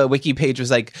 the wiki page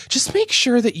was like, just make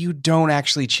sure that you don't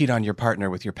actually cheat on your partner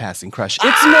with your passing crush.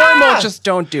 It's normal. Just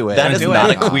don't do it. That is Do not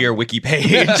it. a queer wiki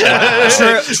page.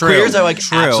 True. Queers are like,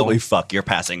 True. absolutely fuck your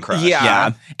passing crush.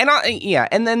 Yeah.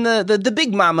 And then the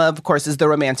big mama, of course, is the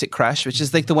romantic crush, which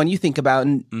is like the one you think about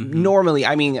normally.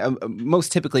 I mean,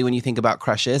 most typically when you think about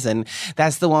crushes, and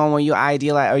that's the one where you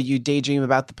idealize or you daydream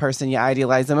about the person, you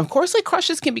idealize them. Of course, like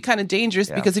crushes can be kind of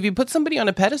dangerous because if you put somebody on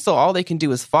a pedestal, all they can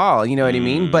do is fall. You know what I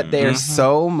mean? But they're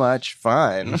so much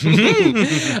fun.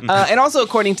 And also,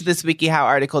 according to this WikiHow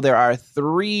article, there are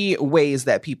 3 ways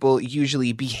that people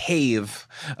usually behave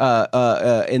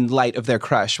in light of their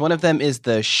crush. One of them is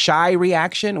the shy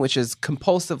reaction, which is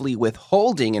compulsively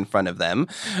withholding in front of them.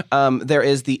 There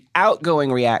is the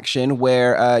outgoing reaction,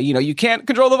 where you can't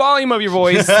control the volume of your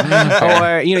voice,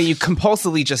 or you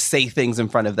compulsively just say things in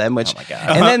front of them. Which,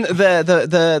 and then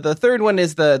the third one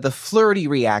is the flirty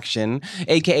reaction,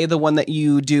 aka the one that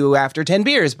you do after 10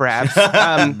 beers, perhaps.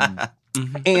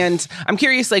 And I'm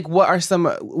curious, like,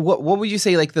 what would you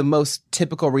say, like, the most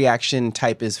typical reaction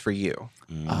type is for you?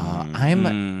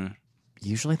 I'm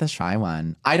usually the shy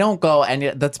one. I don't go,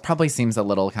 and that's probably seems a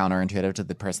little counterintuitive to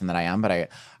the person that I am, but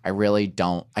I really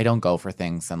don't. I don't go for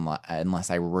things unless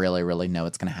I really, really know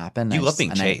it's going to happen. You love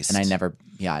being chased. and I never.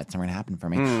 Yeah, it's never going to happen for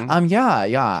me.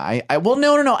 Yeah. Well,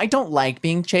 no. I don't like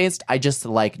being chased. I just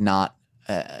like not.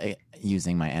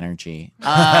 Using my energy,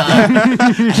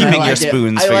 Keeping your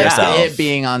spoons for yourself. It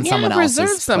being on someone else's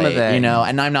preserve some of plate, that.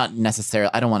 And I'm not necessarily.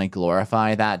 I don't want to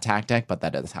glorify that tactic, but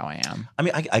that is how I am. I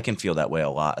mean, I can feel that way a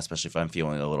lot, especially if I'm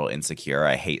feeling a little insecure.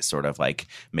 I hate sort of like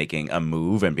making a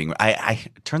move and being.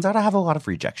 Turns out I have a lot of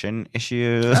rejection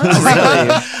issues.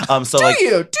 Really? So like,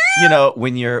 you know,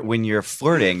 when you're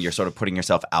flirting, you're sort of putting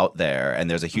yourself out there,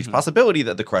 and there's a huge possibility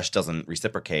that the crush doesn't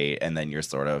reciprocate, and then you're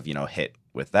sort of hit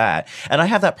with that. And I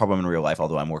have that problem in real life,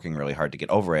 although I'm working really hard to get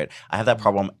over it. I have that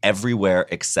problem everywhere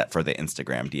except for the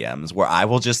Instagram DMs, where I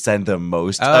will just send the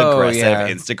most aggressive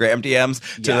Instagram DMs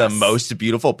to the most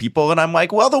beautiful people. And I'm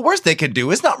like, well, the worst they can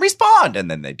do is not respond.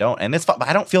 And then they don't. And it's fun. But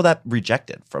I don't feel that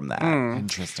rejected from that.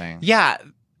 Interesting. Yeah.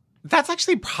 That's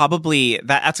actually probably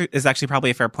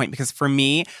a fair point, because for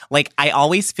me, like, I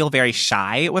always feel very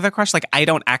shy with a crush. Like, I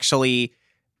don't actually,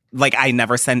 like, I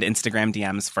never send Instagram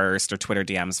DMs first or Twitter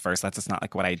DMs first. That's just not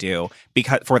like what I do,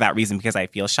 because for that reason, because I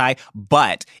feel shy.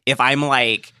 But if I'm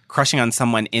like crushing on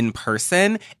someone in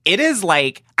person, it is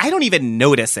like, I don't even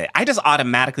notice it. I just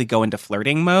automatically go into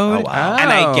flirting mode. Oh, wow. And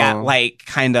I get like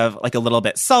kind of like a little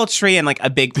bit sultry, and like a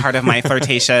big part of my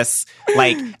flirtatious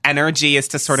like energy is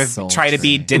to sort of try to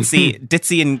be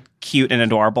ditzy and cute and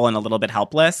adorable and a little bit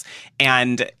helpless.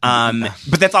 And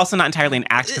but that's also not entirely an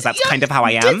act, because that's kind of how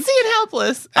I am. Ditzy and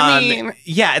helpless. I mean,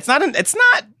 yeah, it's not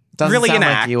Doesn't really sound an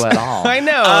like act. you at all. I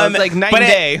know. It's like night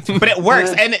and day. But it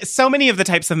works. And so many of the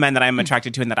types of men that I'm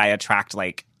attracted to and that I attract,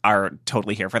 like, are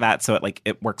totally here for that. So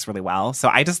it works really well. So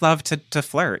I just love to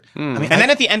flirt. I mean, and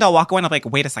then at the end, I'll walk away and I'm like,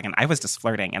 wait a second, I was just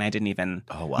flirting and I didn't even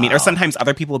mean. Or sometimes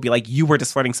other people will be like, you were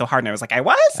just flirting so hard, and I was like, I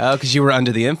was? Oh, because you were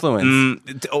under the influence.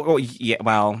 Yeah,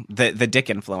 well, the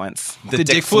dick influence. The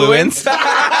dick fluence.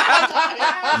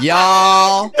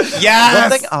 Y'all.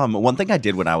 Yes. One thing I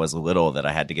did when I was little that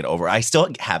I had to get over, I still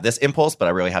have this impulse, but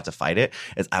I really have to fight it,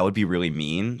 is I would be really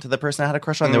mean to the person I had a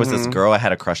crush on. There was this girl I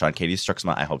had a crush on, Katie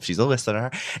Struxma, I hope she's a listener,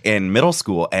 in middle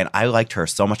school, and I liked her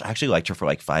so much. I actually liked her for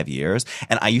like 5 years,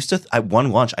 and I used to, at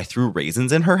one lunch, I threw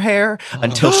raisins in her hair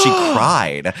until she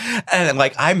cried. And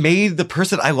like, I made the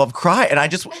person I love cry,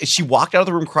 and she walked out of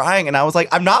the room crying, and I was like,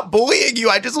 I'm not bullying you,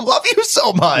 I just love you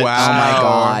so much. Wow. Oh my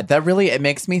God. That really, it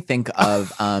makes me think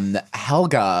of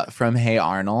Helga from Hey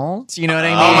Arnold. You know what I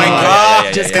mean? Oh my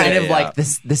God. Just kind of like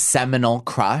this seminal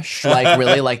crush, like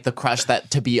really like the crush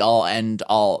that to be all end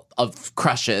all of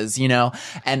crushes, you know?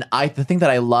 And the thing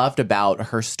that I loved about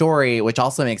her story, which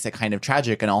also makes it kind of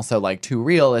tragic and also like too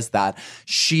real, is that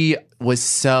she was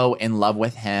so in love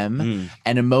with him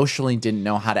and emotionally didn't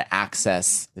know how to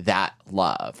access that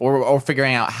love or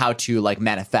figuring out how to like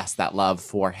manifest that love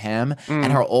for him.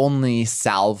 And her only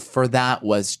salve for that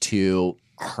was to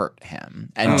hurt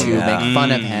him and to make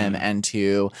fun of him and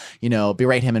to, you know,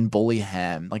 berate him and bully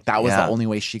him. Like that was the only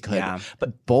way she could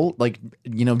do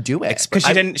it. Because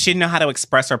she didn't know how to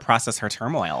express or process her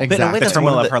turmoil. Exactly. The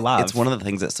turmoil of her love. It's one of the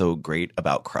things that's so great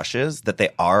about crushes, that they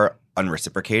are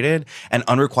unreciprocated, and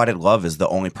unrequited love is the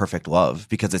only perfect love,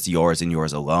 because it's yours and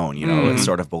yours alone. You know, it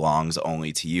sort of belongs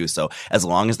only to you. So as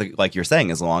long as like you're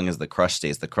saying, as long as the crush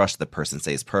stays the crush, the person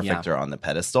stays perfect or on the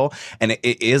pedestal. And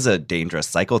it is a dangerous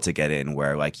cycle to get in,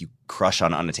 where like you crush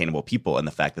on unattainable people, and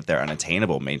the fact that they're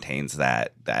unattainable maintains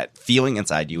that feeling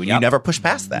inside you, and you never push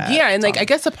past that. Yeah, and like I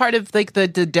guess a part of like the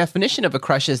definition of a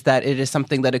crush is that it is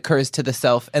something that occurs to the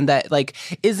self, and that like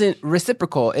isn't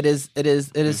reciprocal. It is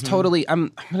totally,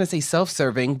 I'm gonna say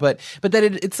self-serving, but that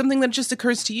it's something that just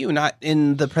occurs to you, not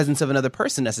in the presence of another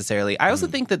person necessarily. I also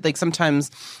think that like sometimes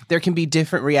there can be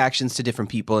different reactions to different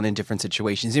people and in different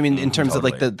situations. I mean, in terms of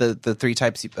like the three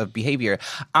types of behavior,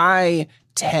 I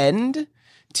tend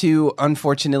to,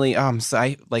 unfortunately, so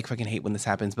I like fucking hate when this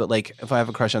happens, but like if I have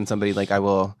a crush on somebody, like I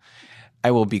will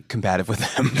be combative with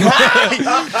them.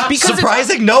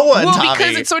 Surprising no one, well, Tommy.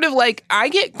 because it's sort of like I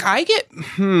get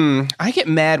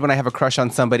mad when I have a crush on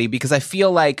somebody, because I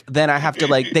feel like then I have to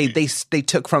like they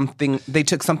took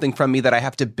something from me that I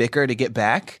have to bicker to get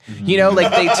back. You know,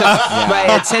 like they took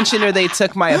my attention or they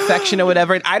took my affection or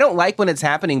whatever. And I don't like when it's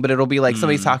happening, but it'll be like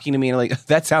somebody's talking to me and like,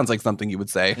 that sounds like something you would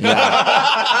say.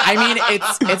 I mean,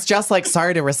 it's just like,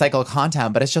 sorry to recycle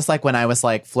content, but it's just like when I was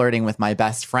like flirting with my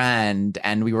best friend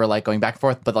and we were like going back and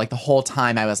forth, but like the whole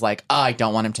time I was like, oh, I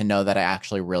don't want him to know that I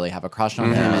actually really have a crush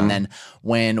on him. And then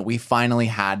when we finally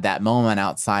had that moment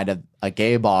outside of a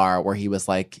gay bar where he was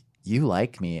like, you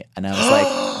like me, and I was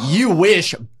like, you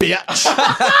wish, bitch.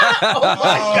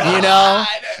 You know?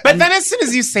 But then as soon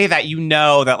as you say that, you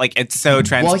know that like it's so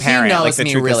transparent. Well, he knows like, the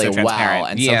me truth really is so transparent.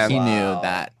 well, and so he knew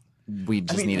that we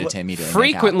just needed to immediately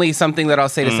frequently something that I'll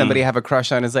say to somebody I have a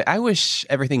crush on is like, I wish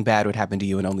everything bad would happen to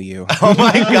you and only you. Oh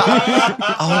my God.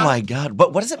 Oh my God.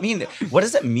 But what does it mean? What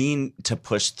does it mean to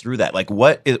push through that? Like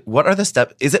what are the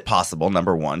steps? Is it possible,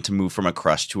 number one, to move from a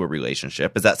crush to a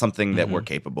relationship? Is that something that we're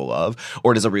capable of?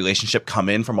 Or does a relationship come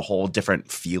in from a whole different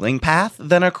feeling path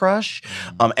than a crush?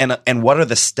 And what are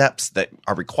the steps that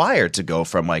are required to go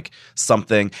from like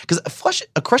something, because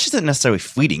a crush isn't necessarily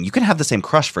fleeting. You can have the same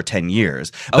crush for 10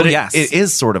 years. But it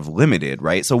is sort of limited,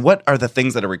 right? So what are the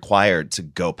things that are required to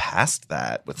go past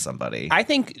that with somebody? I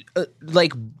think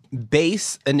like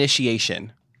base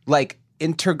initiation, like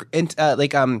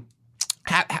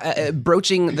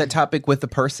broaching the topic with the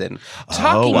person,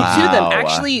 talking to them,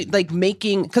 actually like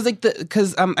making, because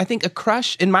I think a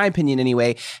crush, in my opinion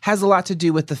anyway, has a lot to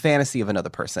do with the fantasy of another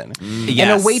person. Yes.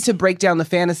 And a way to break down the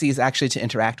fantasy is actually to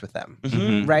interact with them,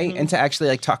 right? And to actually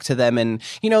like talk to them. And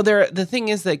the thing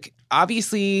is, like,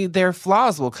 obviously their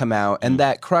flaws will come out, and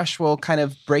that crush will kind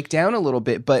of break down a little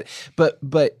bit, but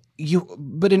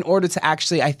in order to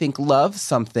actually, I think, love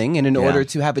something, and in order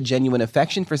to have a genuine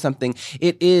affection for something,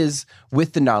 it is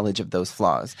with the knowledge of those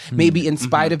flaws, maybe in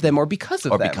spite of them or because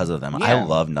of them. Yeah. I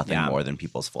love nothing more than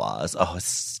people's flaws. Oh,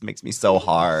 it makes me so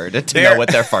hard to know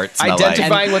what their farts smell like.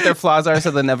 Identifying what their flaws are so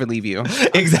they'll never leave you.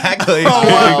 Exactly.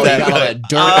 My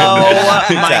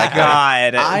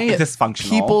God. Dysfunctional.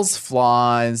 People's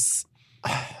flaws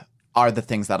are the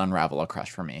things that unravel a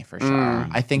crush for me, for sure.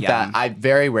 I think that I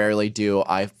very rarely do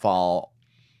I fall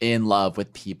in love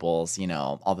with people's,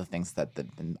 all the things that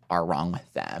are wrong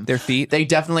with them. Their feet? They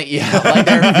definitely, like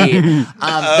their feet.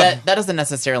 That doesn't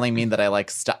necessarily mean that I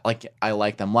I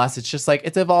like them less. It's just like,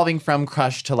 it's evolving from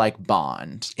crush to like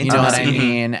bond. You know what I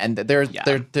mean? And there's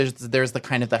the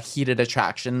kind of the heated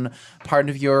attraction part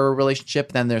of your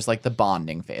relationship. Then there's like the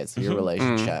bonding phase of your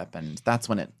relationship. And that's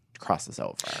when it crosses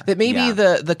over. That maybe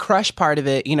the crush part of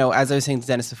it, as I was saying to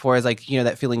Dennis before, is like,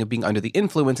 that feeling of being under the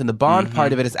influence, and the bond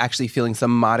part of it is actually feeling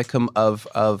some modicum of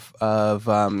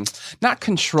not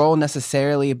control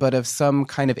necessarily, but of some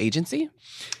kind of agency.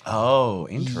 Oh,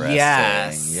 interesting.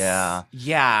 Yes. Yeah.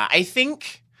 Yeah. I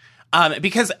think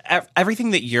because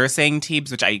everything that you're saying, Teebs,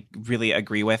 which I really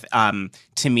agree with,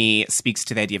 to me speaks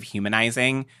to the idea of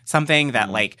humanizing something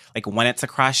that like when it's a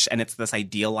crush and it's this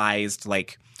idealized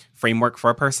like framework for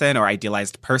a person or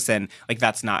idealized person, like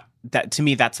to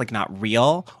me that's like not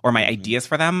real, or my ideas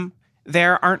for them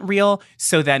there aren't real.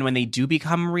 So then when they do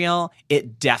become real,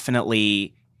 it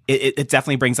definitely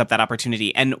brings up that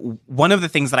opportunity. And one of the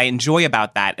things that I enjoy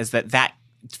about that is that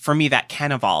for me that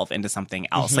can evolve into something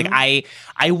else. Like I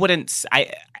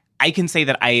can say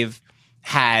that I've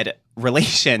had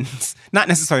relations, not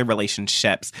necessarily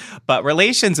relationships, but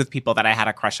relations with people that I had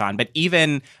a crush on. But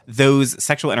even those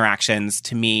sexual interactions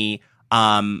to me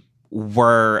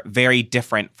were very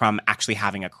different from actually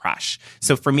having a crush.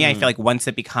 So for me, I feel like once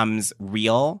it becomes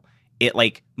real, it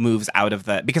like moves out of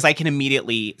because I can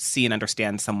immediately see and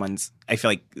understand someone's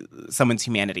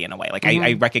humanity in a way. Like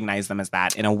I recognize them as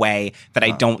that in a way that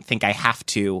I don't think I have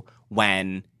to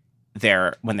when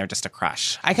they're just a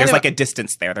crush. There's like a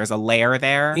distance there. There's a layer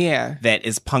there that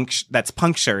is that's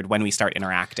punctured when we start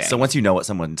interacting. So once you know what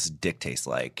someone's dick tastes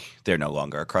like, they're no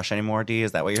longer a crush anymore, D?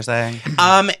 Is that what you're saying?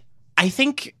 I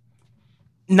think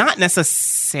not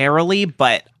necessarily,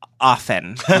 but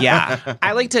often. Yeah.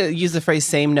 I like to use the phrase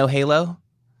same no halo.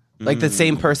 Like the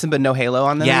same person but no halo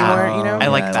on them anymore, I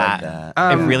like that.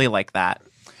 I really like that.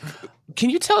 Can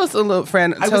you tell us a little,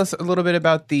 Fran, us a little bit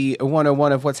about the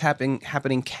 101 of what's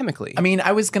happening chemically? I mean,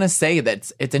 I was going to say that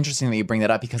it's interesting that you bring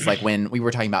that up because like when we were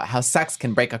talking about how sex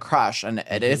can break a crush, and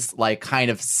it is like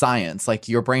kind of science, like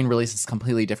your brain releases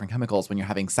completely different chemicals when you're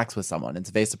having sex with someone.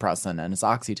 It's vasopressin and it's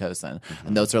oxytocin.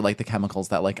 And those are like the chemicals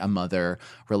that like a mother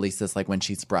releases like when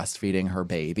she's breastfeeding her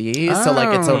baby. So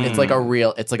like it's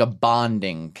like a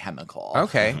bonding chemical.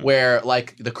 Okay. Where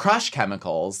like the crush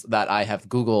chemicals that I have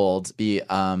Googled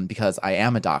because I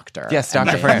am a doctor. Yes,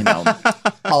 Dr. Fran.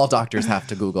 All doctors have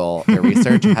to Google their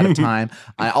research ahead of time.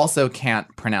 I also can't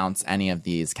pronounce any of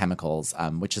these chemicals,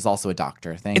 which is also a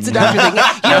doctor thing. It's a doctor thing.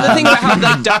 The thing about how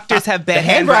like, doctors have bad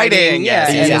handwriting.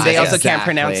 And they also can't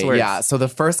pronounce words. Yeah, so the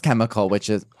first chemical,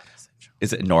 which is...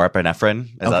 Is it norepinephrine?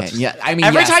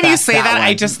 Every time you say that,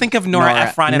 I just think of Nora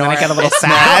Ephron, and then I get a little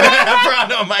sad.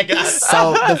 Ephron, oh my god!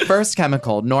 So the first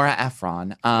chemical,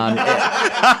 norepinephrine,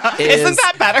 isn't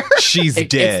that better? She's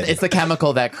dead. It's the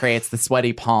chemical that creates the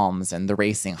sweaty palms and the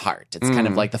racing heart. It's kind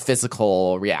of like the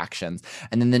physical reactions.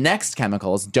 And then the next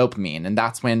chemical is dopamine, and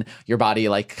that's when your body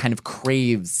like kind of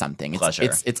craves something. Pleasure.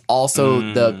 It's also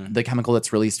the chemical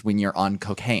that's released when you're on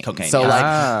cocaine. So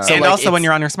also when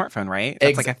you're on your smartphone, right?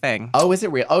 That's like a thing. Oh, is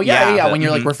it real? Oh, yeah. When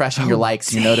you're like refreshing your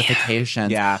likes, your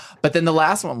notifications. Yeah. But then the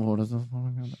last one, what is it?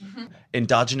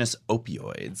 Endogenous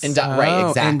opioids. Right,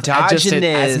 exactly.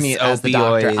 Endogenous as the opioids.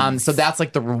 doctor. So that's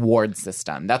like the reward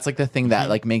system. That's like the thing that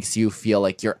like makes you feel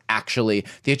like you're actually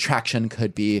the attraction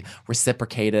could be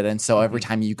reciprocated, and so every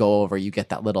time you go over, you get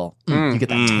that little, you get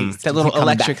that taste, that little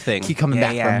electric thing. Keep coming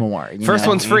back for more. First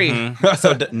one's free.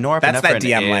 So norepinephrine That's that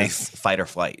DM is life. fight or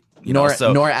flight. Nora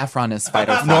Ephron is fight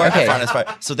or flight. Nora Okay. Ephron is fine.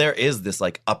 So there is this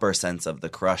like upper sense of the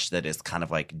crush that is kind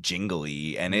of like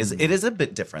jingly, and it is a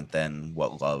bit different than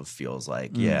what love feels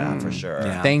like. Yeah, for sure.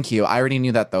 Thank you. I already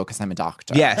knew that though because I'm a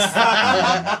doctor. Yes.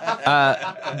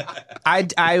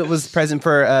 I was present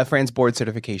for Fran's board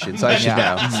certification, so I should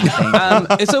know.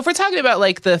 So if we're talking about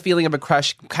like the feeling of a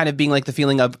crush kind of being like the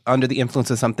feeling of under the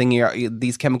influence of something,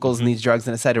 these chemicals and these drugs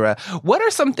and etc. What are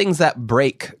some things that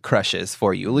break crushes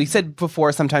for you? We said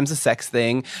before sometimes a sex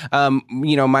thing.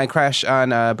 My crush on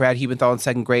Brad Heubenthal in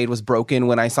second grade was broken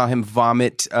when I saw him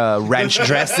vomit ranch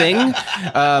dressing.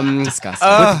 Disgusting.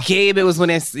 With Gabe, it was when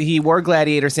he wore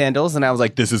gladiator sandals, and I was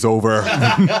like, "This is over."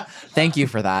 Thank you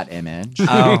for that image.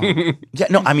 Yeah,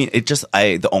 no, I mean,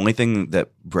 the only thing that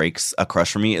breaks a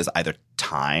crush for me is either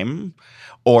time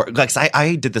or like,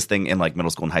 I did this thing in like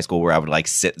middle school and high school where I would like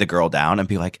sit the girl down and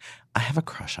be like, I have a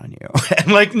crush on you.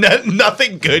 And like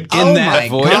nothing good can in that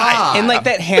voice. God. In like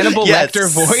that Hannibal Lecter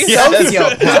voice.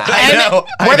 Yes. I know.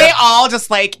 Were they all just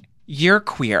like, you're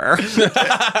queer?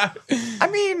 I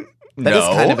mean, That no. is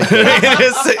kind of a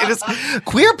it is.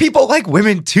 Queer people like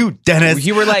women too, Dennis.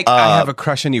 You were like, I have a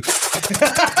crush on you.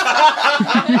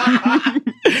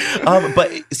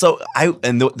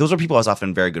 Those are people I was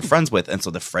often very good friends with, and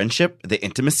so the friendship, the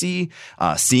intimacy,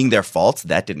 seeing their faults,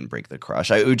 that didn't break the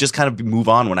crush. I would just kind of move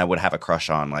on when I would have a crush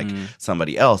on like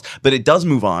somebody else, but it does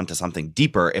move on to something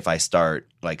deeper if I start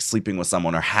like sleeping with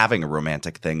someone or having a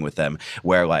romantic thing with them,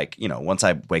 where like once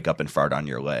I wake up and fart on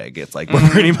your leg, it's like we're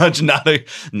pretty much not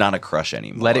a crush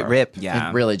anymore. Let it rip.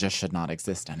 It really just should not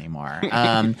exist anymore.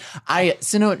 Not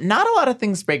a lot of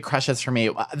things break crushes for me.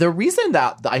 The reason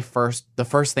that the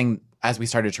first thing as we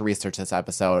started to research this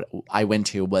episode, I went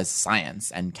to was science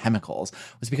and chemicals,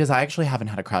 was because I actually haven't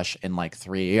had a crush in like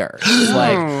 3 years.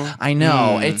 Like, I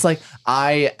know. It's like,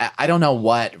 I don't know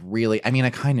what really, I mean, I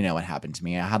kind of know what happened to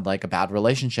me. I had like a bad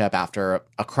relationship after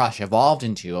a crush evolved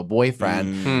into a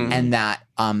boyfriend, and that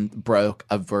broke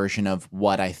a version of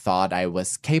what I thought I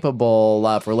was capable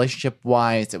of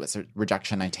relationship-wise. It was a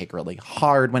rejection I take really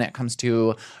hard when it comes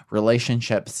to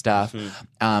relationship stuff,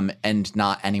 and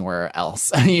not anywhere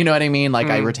else. You know what I mean? Like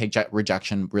I take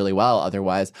rejection really well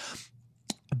otherwise.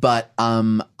 But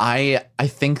I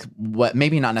think what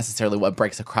maybe not necessarily what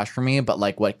breaks a crush for me, but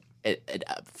like what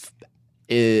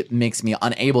it makes me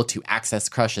unable to access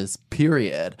crushes,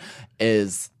 period,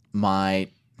 is my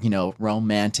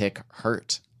romantic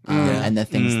hurt and the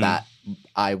things that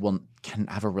I can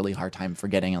have a really hard time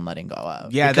forgetting and letting go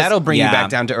of. Yeah, that'll bring you back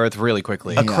down to earth really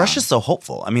quickly. A crush is so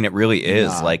hopeful. I mean, it really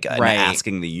is like Right.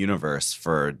 asking the universe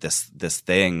for this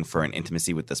thing, for an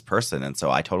intimacy with this person. And so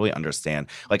I totally understand.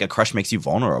 Like a crush makes you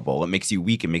vulnerable. It makes you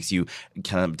weak. It makes you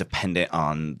kind of dependent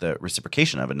on the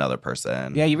reciprocation of another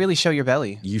person. Yeah, you really show your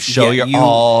belly. You show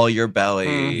all your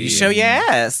belly. You show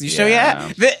yes. You show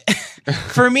yes.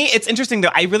 For me, it's interesting though.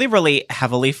 I really relate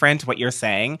heavily, Fran, to what you're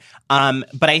saying.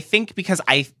 But I think because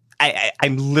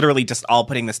I'm literally just all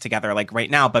putting this together like right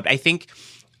now. But I think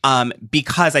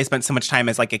because I spent so much time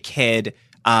as like a kid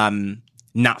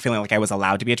not feeling like I was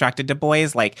allowed to be attracted to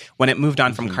boys, like when it moved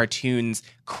on from cartoons,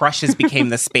 crushes became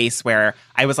the space where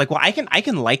I was like, well, I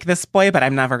can like this boy, but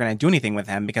I'm never going to do anything with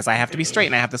him because I have to be straight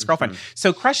and I have this girlfriend.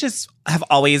 So crushes have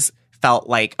always felt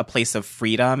like a place of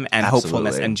freedom and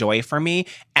hopefulness and joy for me.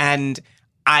 And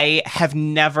I have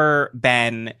never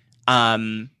been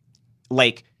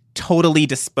like totally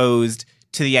disposed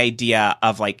to the idea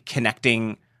of like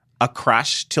connecting a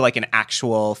crush to like an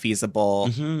actual feasible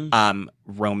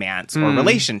romance or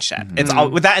relationship. It's all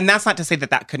with that, and that's not to say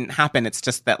that couldn't happen. It's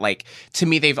just that like to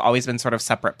me they've always been sort of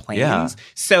separate planes. Yeah.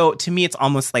 So to me it's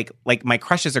almost like my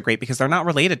crushes are great because they're not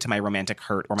related to my romantic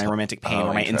hurt or my romantic pain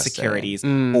or my insecurities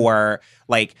or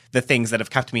like the things that have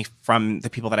kept me from the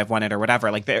people that I've wanted or whatever.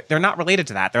 Like they're not related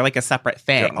to that. They're like a separate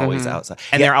thing. They're always outside.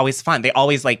 And they're always fun. They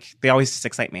always just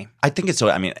excite me. I think it's so.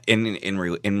 I mean,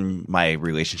 in my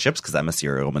relationships, because I'm a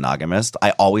serial monogamist,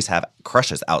 I always have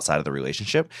crushes outside of the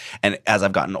relationship. And as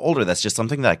I've gotten older, that's just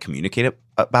something that I communicate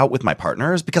about with my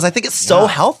partners because I think it's so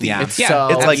healthy. Yeah. It's so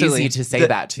like easy to say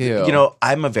that too.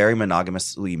 I'm a very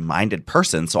monogamously minded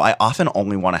person, so I often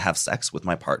only want to have sex with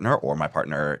my partner or my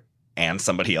partner and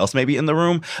somebody else maybe in the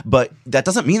room. But that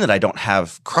doesn't mean that I don't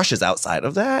have crushes outside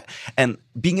of that. And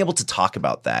being able to talk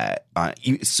about that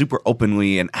super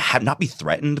openly and not be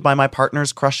threatened by my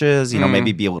partner's crushes,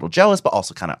 maybe be a little jealous, but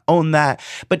also kind of own that.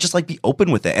 But just like be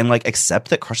open with it and like accept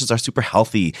that crushes are super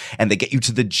healthy and they get you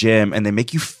to the gym and they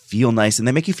make you feel nice and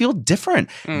they make you feel different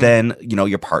than,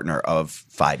 your partner of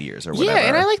 5 years or whatever. Yeah,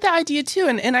 and I like that idea too.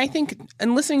 And I think,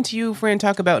 and listening to you, Fran,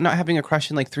 talk about not having a crush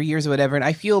in like 3 years or whatever, and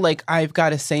I feel like I've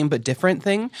got a same but different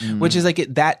thing, which is like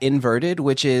that inverted,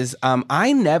 which is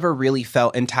I never really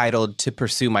felt entitled to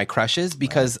pursue my crushes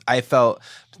because I felt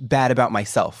bad about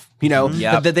myself. You know,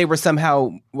 that they were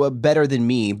somehow better than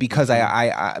me because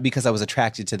I was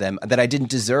attracted to them, that I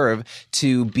didn't deserve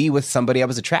to be with somebody I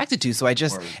was attracted to. So I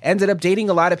just ended up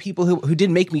dating a lot of people who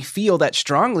didn't make me feel that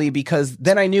strongly, because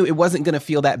then I knew it wasn't going to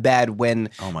feel that bad when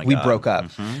we broke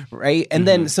up. Right. And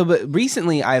then, but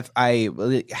recently I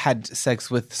had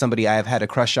sex with somebody I have had a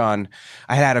crush on.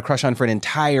 I had a crush on for an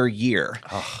entire year.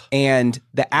 And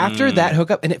after that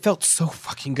hookup, and it felt so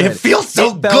fucking good. It feels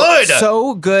so good.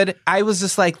 So good. I was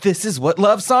just like, this is what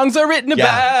love songs are written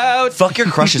about. Fuck your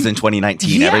crushes in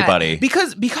 2019, everybody.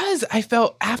 Because I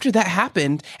felt after that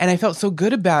happened, and I felt so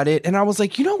good about it, and I was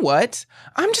like, you know what?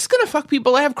 I'm just gonna fuck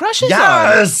people I have crushes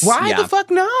on. Why the fuck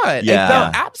not? Yeah. I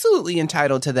felt absolutely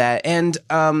entitled to that, and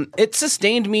it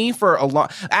sustained me for a long.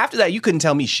 After that, you couldn't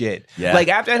tell me shit. Yeah. Like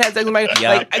after I had sex with my,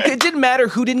 it didn't matter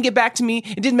who didn't get back to me.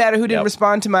 It didn't matter who didn't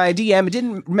respond to my DM. It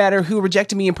didn't matter who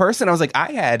rejected me in person. I was like,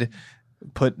 I had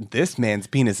put this man's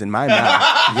penis in my mouth.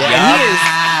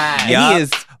 He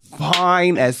is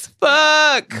fine as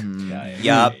fuck.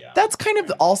 That's kind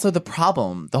of also the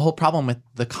problem. The whole problem with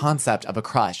the concept of a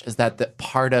crush is that the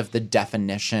part of the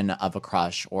definition of a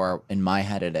crush, or in my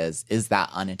head it is that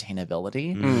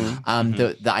unattainability.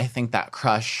 I think that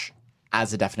crush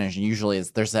as a definition usually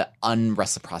is there's an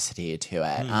unreciprocity to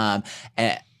it.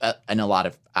 And a lot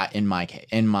of, in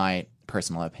my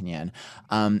personal opinion.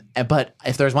 But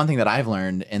if there's one thing that I've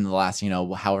learned in the last,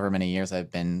 however many years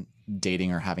I've been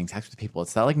dating or having sex with people,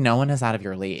 it's that like no one is out of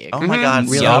your league. Oh my God,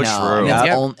 really so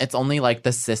no. true. It's only like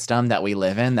the system that we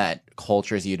live in that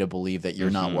cultures you to believe that you're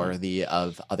not worthy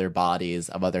of other bodies,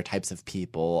 of other types of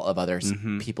people, of other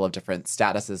people of different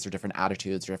statuses or different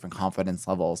attitudes or different confidence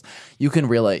levels. You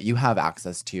have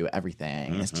access to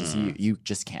everything. It's just you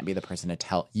just can't be the person to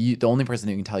tell you. The only person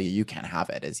who can tell you can't have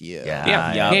it is you.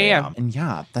 Yeah. And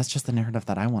that's just the narrative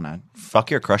that I want to. Fuck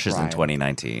your crushes in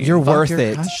 2019. You're worth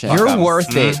it. You're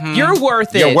worth it. You're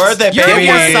worth it. You're worth it, baby. Give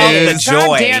yourself the joy.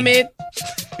 God damn it.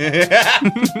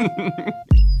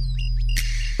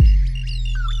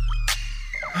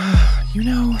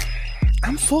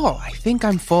 I'm full. I think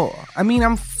I'm full. I mean,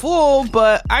 I'm full,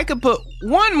 but I could put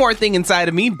one more thing inside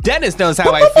of me. Dennis knows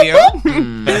how I feel.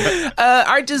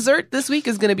 Our dessert this week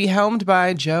is going to be helmed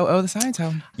by Joe O, the Science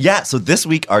Helm. Yeah, so this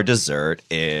week our dessert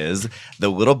is the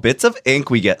little bits of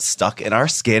ink we get stuck in our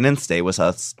skin and stay with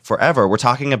us forever. We're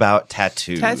talking about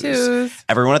tattoos.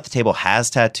 Everyone at the table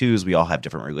has tattoos. We all have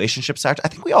different relationships. I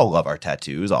think we all love our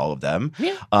tattoos, all of them.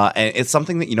 Yeah. And it's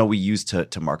something that, we use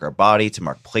to mark our body, to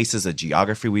mark places, a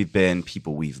geography we've been,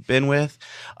 people we've been with.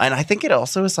 And I think it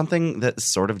also is something that's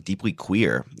sort of deeply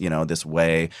queer, this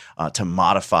way to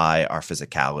modify our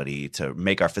physicality, to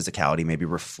make our physicality maybe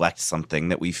reflect something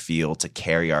that we feel, to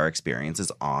carry our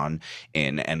experiences on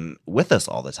in and with us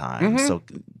all the time. So,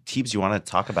 Teebs, you want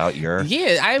to talk about your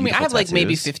I have like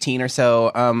maybe 15 or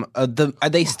so.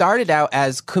 They started out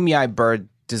as Kumeyaay bird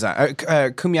design,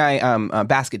 Kumeyaay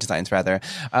basket designs rather,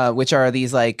 which are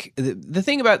these like the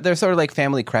thing about they're sort of like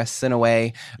family crests in a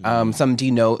way. Some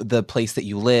denote the place that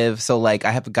you live. So like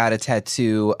I have got a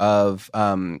tattoo of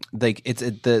like it's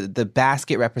the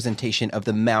basket representation of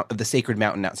the sacred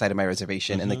mountain outside of my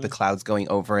reservation and like the clouds going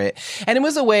over it. And it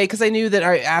was a way because I knew that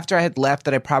after I had left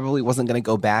that I probably wasn't going to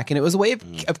go back, and it was a way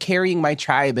of carrying my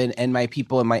tribe and my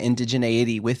people and my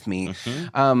indigeneity with me.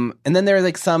 And then there are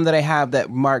like some that I have that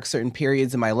mark certain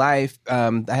periods in my life.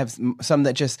 I have some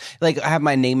that just like I have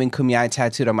my name in Kumeyaay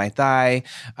tattooed on my thigh.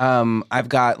 I've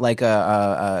got like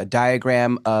a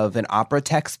diagram of an opera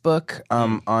textbook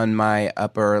on my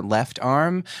upper left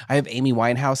arm. I have Amy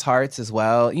Winehouse hearts as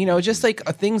well. Just like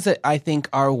things that I think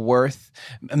are worth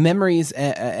memories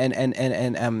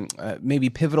and maybe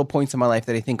pivotal points in my life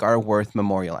that I think are worth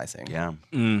memorializing. Yeah.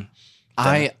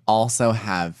 I also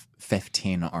have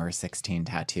 15 or 16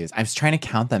 tattoos. I was trying to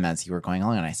count them as you were going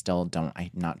along, and I still don't. I'm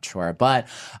not sure. But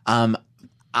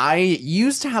I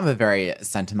used to have a very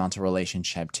sentimental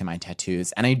relationship to my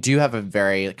tattoos, and I do have a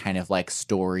very kind of like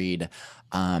storied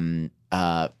version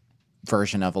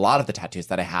of a lot of the tattoos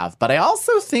that I have. But I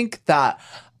also think that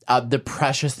the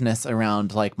preciousness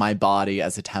around like my body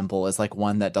as a temple is like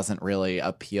one that doesn't really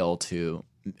appeal to.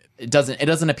 It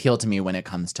doesn't appeal to me when it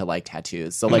comes to like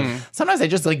tattoos. So like sometimes I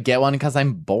just like get one because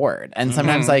I'm bored, and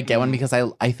sometimes I get one because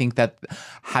I think that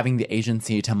having the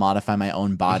agency to modify my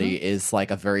own body is like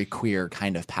a very queer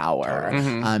kind of power.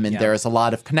 And there's a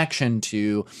lot of connection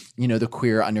to the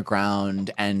queer underground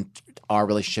and our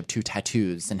relationship to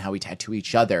tattoos and how we tattoo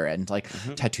each other, and like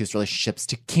tattoos relationships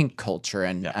to kink culture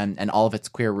and all of its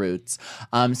queer roots.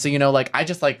 So like I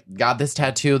just like got this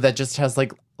tattoo that just has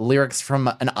like lyrics from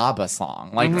an ABBA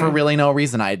song, like for really no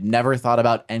reason. I had never thought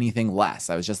about anything less.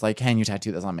 I was just like, can you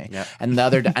tattoo this on me? Yep. And the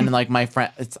other, and like my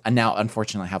friend, it's now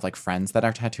unfortunately I have like friends that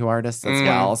are tattoo artists as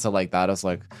well. So like that was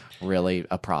like really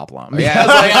a problem. Yeah.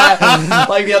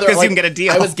 Like the other, because you can get a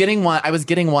deal. I was getting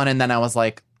one and then I was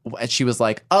like, she was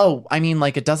like, oh, I mean,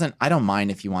 like, I don't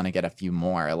mind if you want to get a few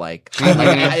more. Like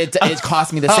it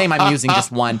cost me the same. I'm using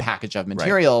just one package of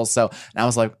materials. So, and I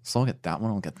was like, so I'll get that one.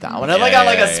 I'll get that one. And I got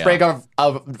like a sprig of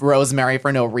rosemary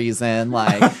for no reason.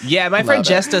 Like, yeah, my friend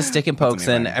Jess does stick and pokes,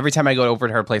 and every time I go over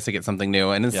to her place, I get something new.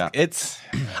 And it's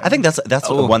I think that's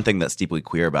the one thing that's deeply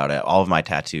queer about it. All of my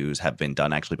tattoos have been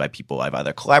done actually by people I've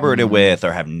either collaborated with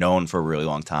or have known for a really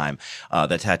long time.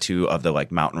 The tattoo of the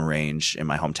like mountain range in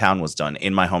my hometown was done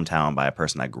in my hometown by a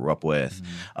person I grew up with.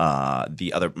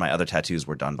 My other tattoos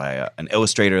were done by an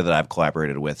illustrator that I've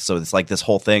collaborated with. So it's like this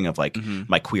whole thing of like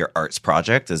my queer arts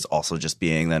project is also just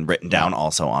being then written down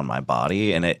also on my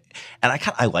body, and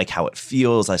I like how it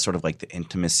feels. I sort of like the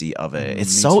intimacy of it.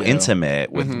 It's so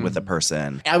intimate with a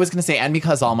person. I was gonna say, and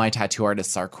because all my tattoo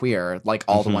artists are queer, like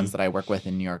all the ones that I work with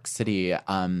in New York City,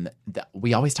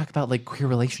 we always talk about like queer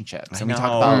relationships, and we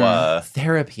talk about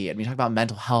therapy, and we talk about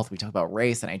mental health, we talk about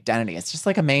race and identity. It's just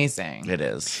like amazing. It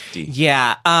is.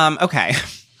 Yeah. Okay.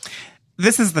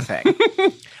 This is the thing.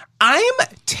 I'm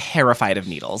terrified of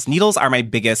needles. Needles are my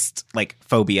biggest like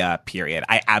phobia, period.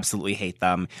 I absolutely hate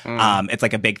them. It's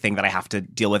like a big thing that I have to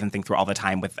deal with and think through all the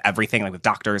time with everything, like with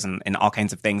doctors and all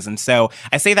kinds of things. And so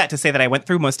I say that to say that I went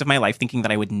through most of my life thinking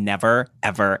that I would never,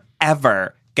 ever,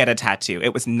 ever get a tattoo.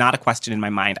 It was not a question in my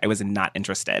mind. I was not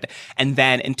interested. And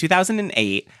then in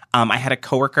 2008, I had a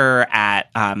coworker at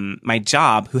my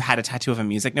job who had a tattoo of a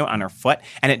music note on her foot,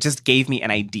 and it just gave me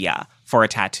an idea for a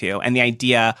tattoo. And the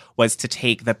idea was to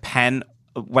take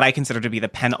what I consider to be the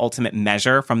penultimate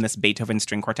measure from this Beethoven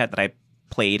string quartet that I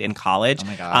played in college. Oh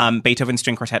my God. Beethoven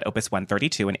String Quartet Opus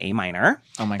 132 in A minor.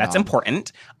 Oh my God. That's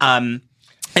important.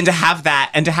 And to have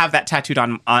that tattooed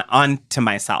on to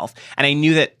myself. And I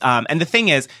knew that, and the thing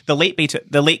is, the late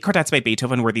quartets by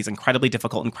Beethoven were these incredibly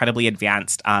difficult, incredibly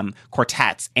advanced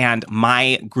quartets. And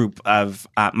my group of,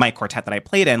 my quartet that I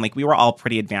played in, like we were all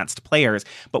pretty advanced players.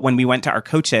 But when we went to our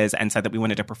coaches and said that we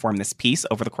wanted to perform this piece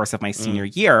over the course of my senior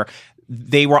year,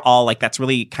 they were all like, that's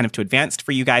really kind of too advanced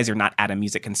for you guys. You're not at a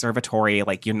music conservatory.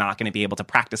 Like, you're not going to be able to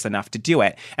practice enough to do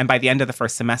it. And by the end of the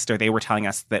first semester, they were telling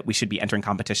us that we should be entering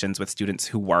competitions with students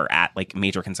who were at like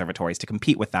major conservatories to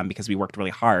compete with them because we worked really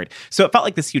hard. So it felt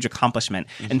like this huge accomplishment.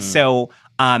 And so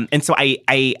I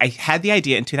had the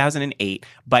idea in 2008,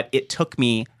 but it took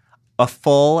me a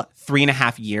full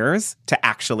 3.5 years to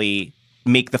actually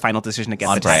make the final decision to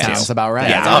get the tattoo. Sounds about right.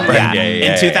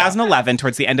 In 2011,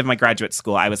 towards the end of my graduate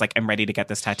school, I was like, I'm ready to get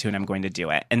this tattoo and I'm going to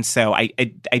do it. And so I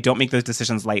don't make those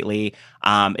decisions lightly.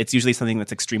 It's usually something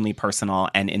that's extremely personal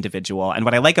and individual. And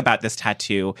what I like about this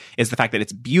tattoo is the fact that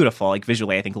it's beautiful, like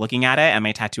visually, I think, looking at it, and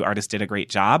my tattoo artist did a great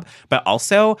job. But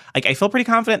also, like, I feel pretty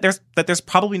confident there's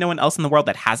probably no one else in the world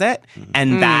that has it.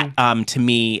 And that, to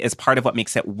me, is part of what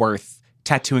makes it worth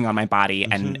tattooing on my body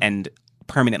and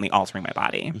permanently altering my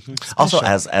body. Also,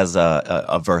 as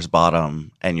a verse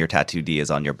bottom and your tattoo D is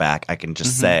on your back, I can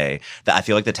just say that I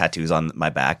feel like the tattoos on my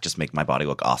back just make my body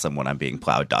look awesome when I'm being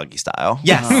plowed doggy style.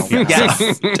 Yes. Oh,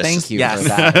 yes. Thank you yes. for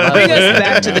that. Bring us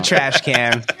back to the trash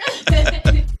can.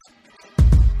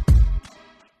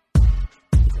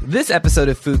 This episode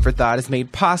of Food for Thought is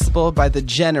made possible by the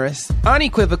generous,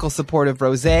 unequivocal support of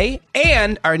Rosé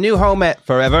and our new home at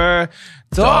Forever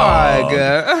Dog.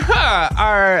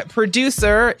 Our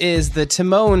producer is the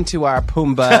Timon to our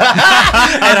Pumbaa.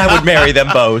 And I would marry them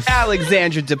both.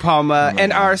 Alexandra De Palma.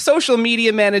 And our social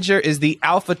media manager is the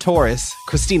Alpha Taurus,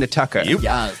 Christina Tucker.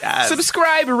 Yes.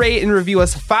 Subscribe, rate, and review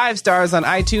us 5 stars on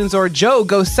iTunes, or Joe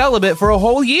go celibate for a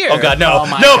whole year. Oh, God, no. Oh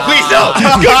my no, God. please don't.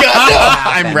 Good God, no.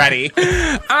 I'm ready.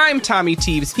 I'm Tommy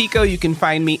Teebs Pico. You can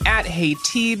find me at Hey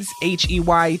Teebs,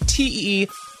 HeyTeebs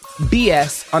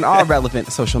on all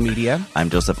relevant social media. I'm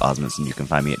Joseph Osmondson. You can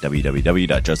find me at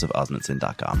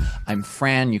www.josephosmondson.com. I'm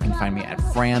Fran. You can find me at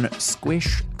Fran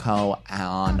Squish Co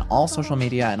on all social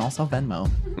media and also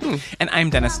Venmo. And I'm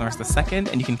Dennis Norris II,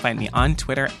 and you can find me on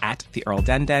Twitter at the Earl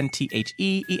Denden,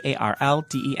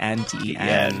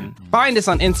 TheEarldenden. Find us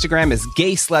on Instagram as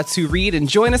Gay Sluts Who Read, and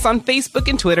join us on Facebook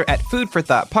and Twitter at Food for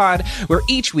Thought Pod, where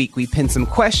each week we pin some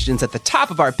questions at the top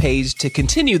of our page to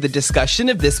continue the discussion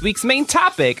of this week's main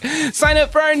topic. Sign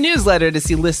up for our newsletter to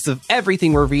see lists of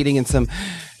everything we're reading and some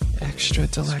extra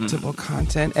delectable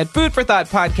content at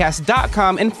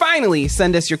foodforthoughtpodcast.com. And finally,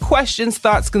 send us your questions,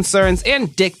 thoughts, concerns,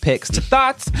 and dick pics to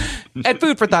thoughts at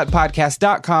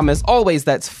foodforthoughtpodcast.com. As always,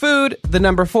 that's food, the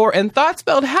number 4, and thought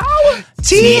spelled how?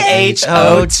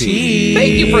 THOT.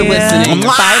 Thank you for listening.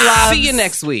 Bye, loves. See you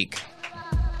next week.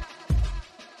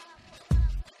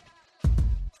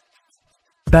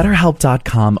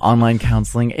 BetterHelp.com online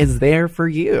counseling is there for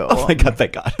you. Oh my God,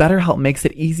 thank God. BetterHelp makes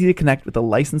it easy to connect with a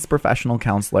licensed professional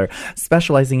counselor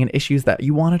specializing in issues that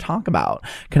you want to talk about.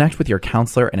 Connect with your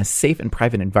counselor in a safe and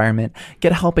private environment.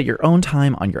 Get help at your own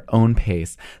time on your own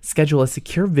pace. Schedule a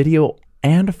secure video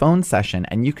and phone session,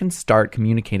 and you can start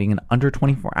communicating in under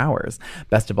 24 hours.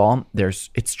 Best of all,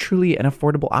 it's truly an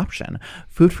affordable option.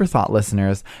 Food for Thought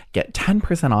listeners get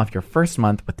 10% off your first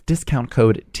month with discount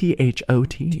code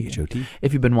THOT.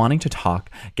 If you've been wanting to talk,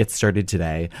 get started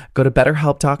today. Go to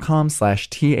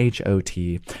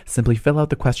betterhelp.com/THOT. Simply fill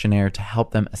out the questionnaire to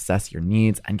help them assess your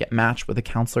needs and get matched with a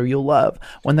counselor you'll love,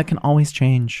 one that can always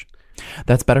change.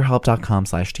 That's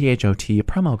betterhelp.com/THOT,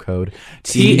 promo code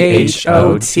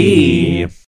THOT.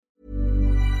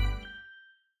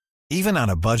 Even on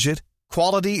a budget,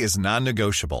 quality is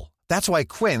non-negotiable. That's why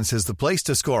Quince is the place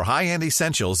to score high-end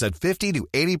essentials at 50 to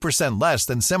 80% less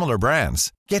than similar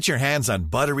brands. Get your hands on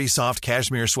buttery soft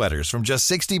cashmere sweaters from just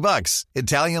 $60,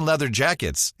 Italian leather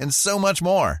jackets, and so much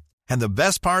more. And the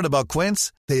best part about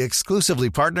Quince, they exclusively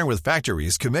partner with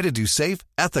factories committed to safe,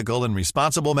 ethical, and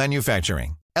responsible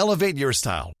manufacturing. Elevate your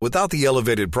style without the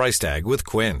elevated price tag with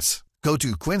Quince. Go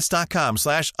to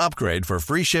quince.com/upgrade for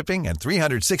free shipping and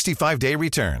 365-day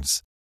returns.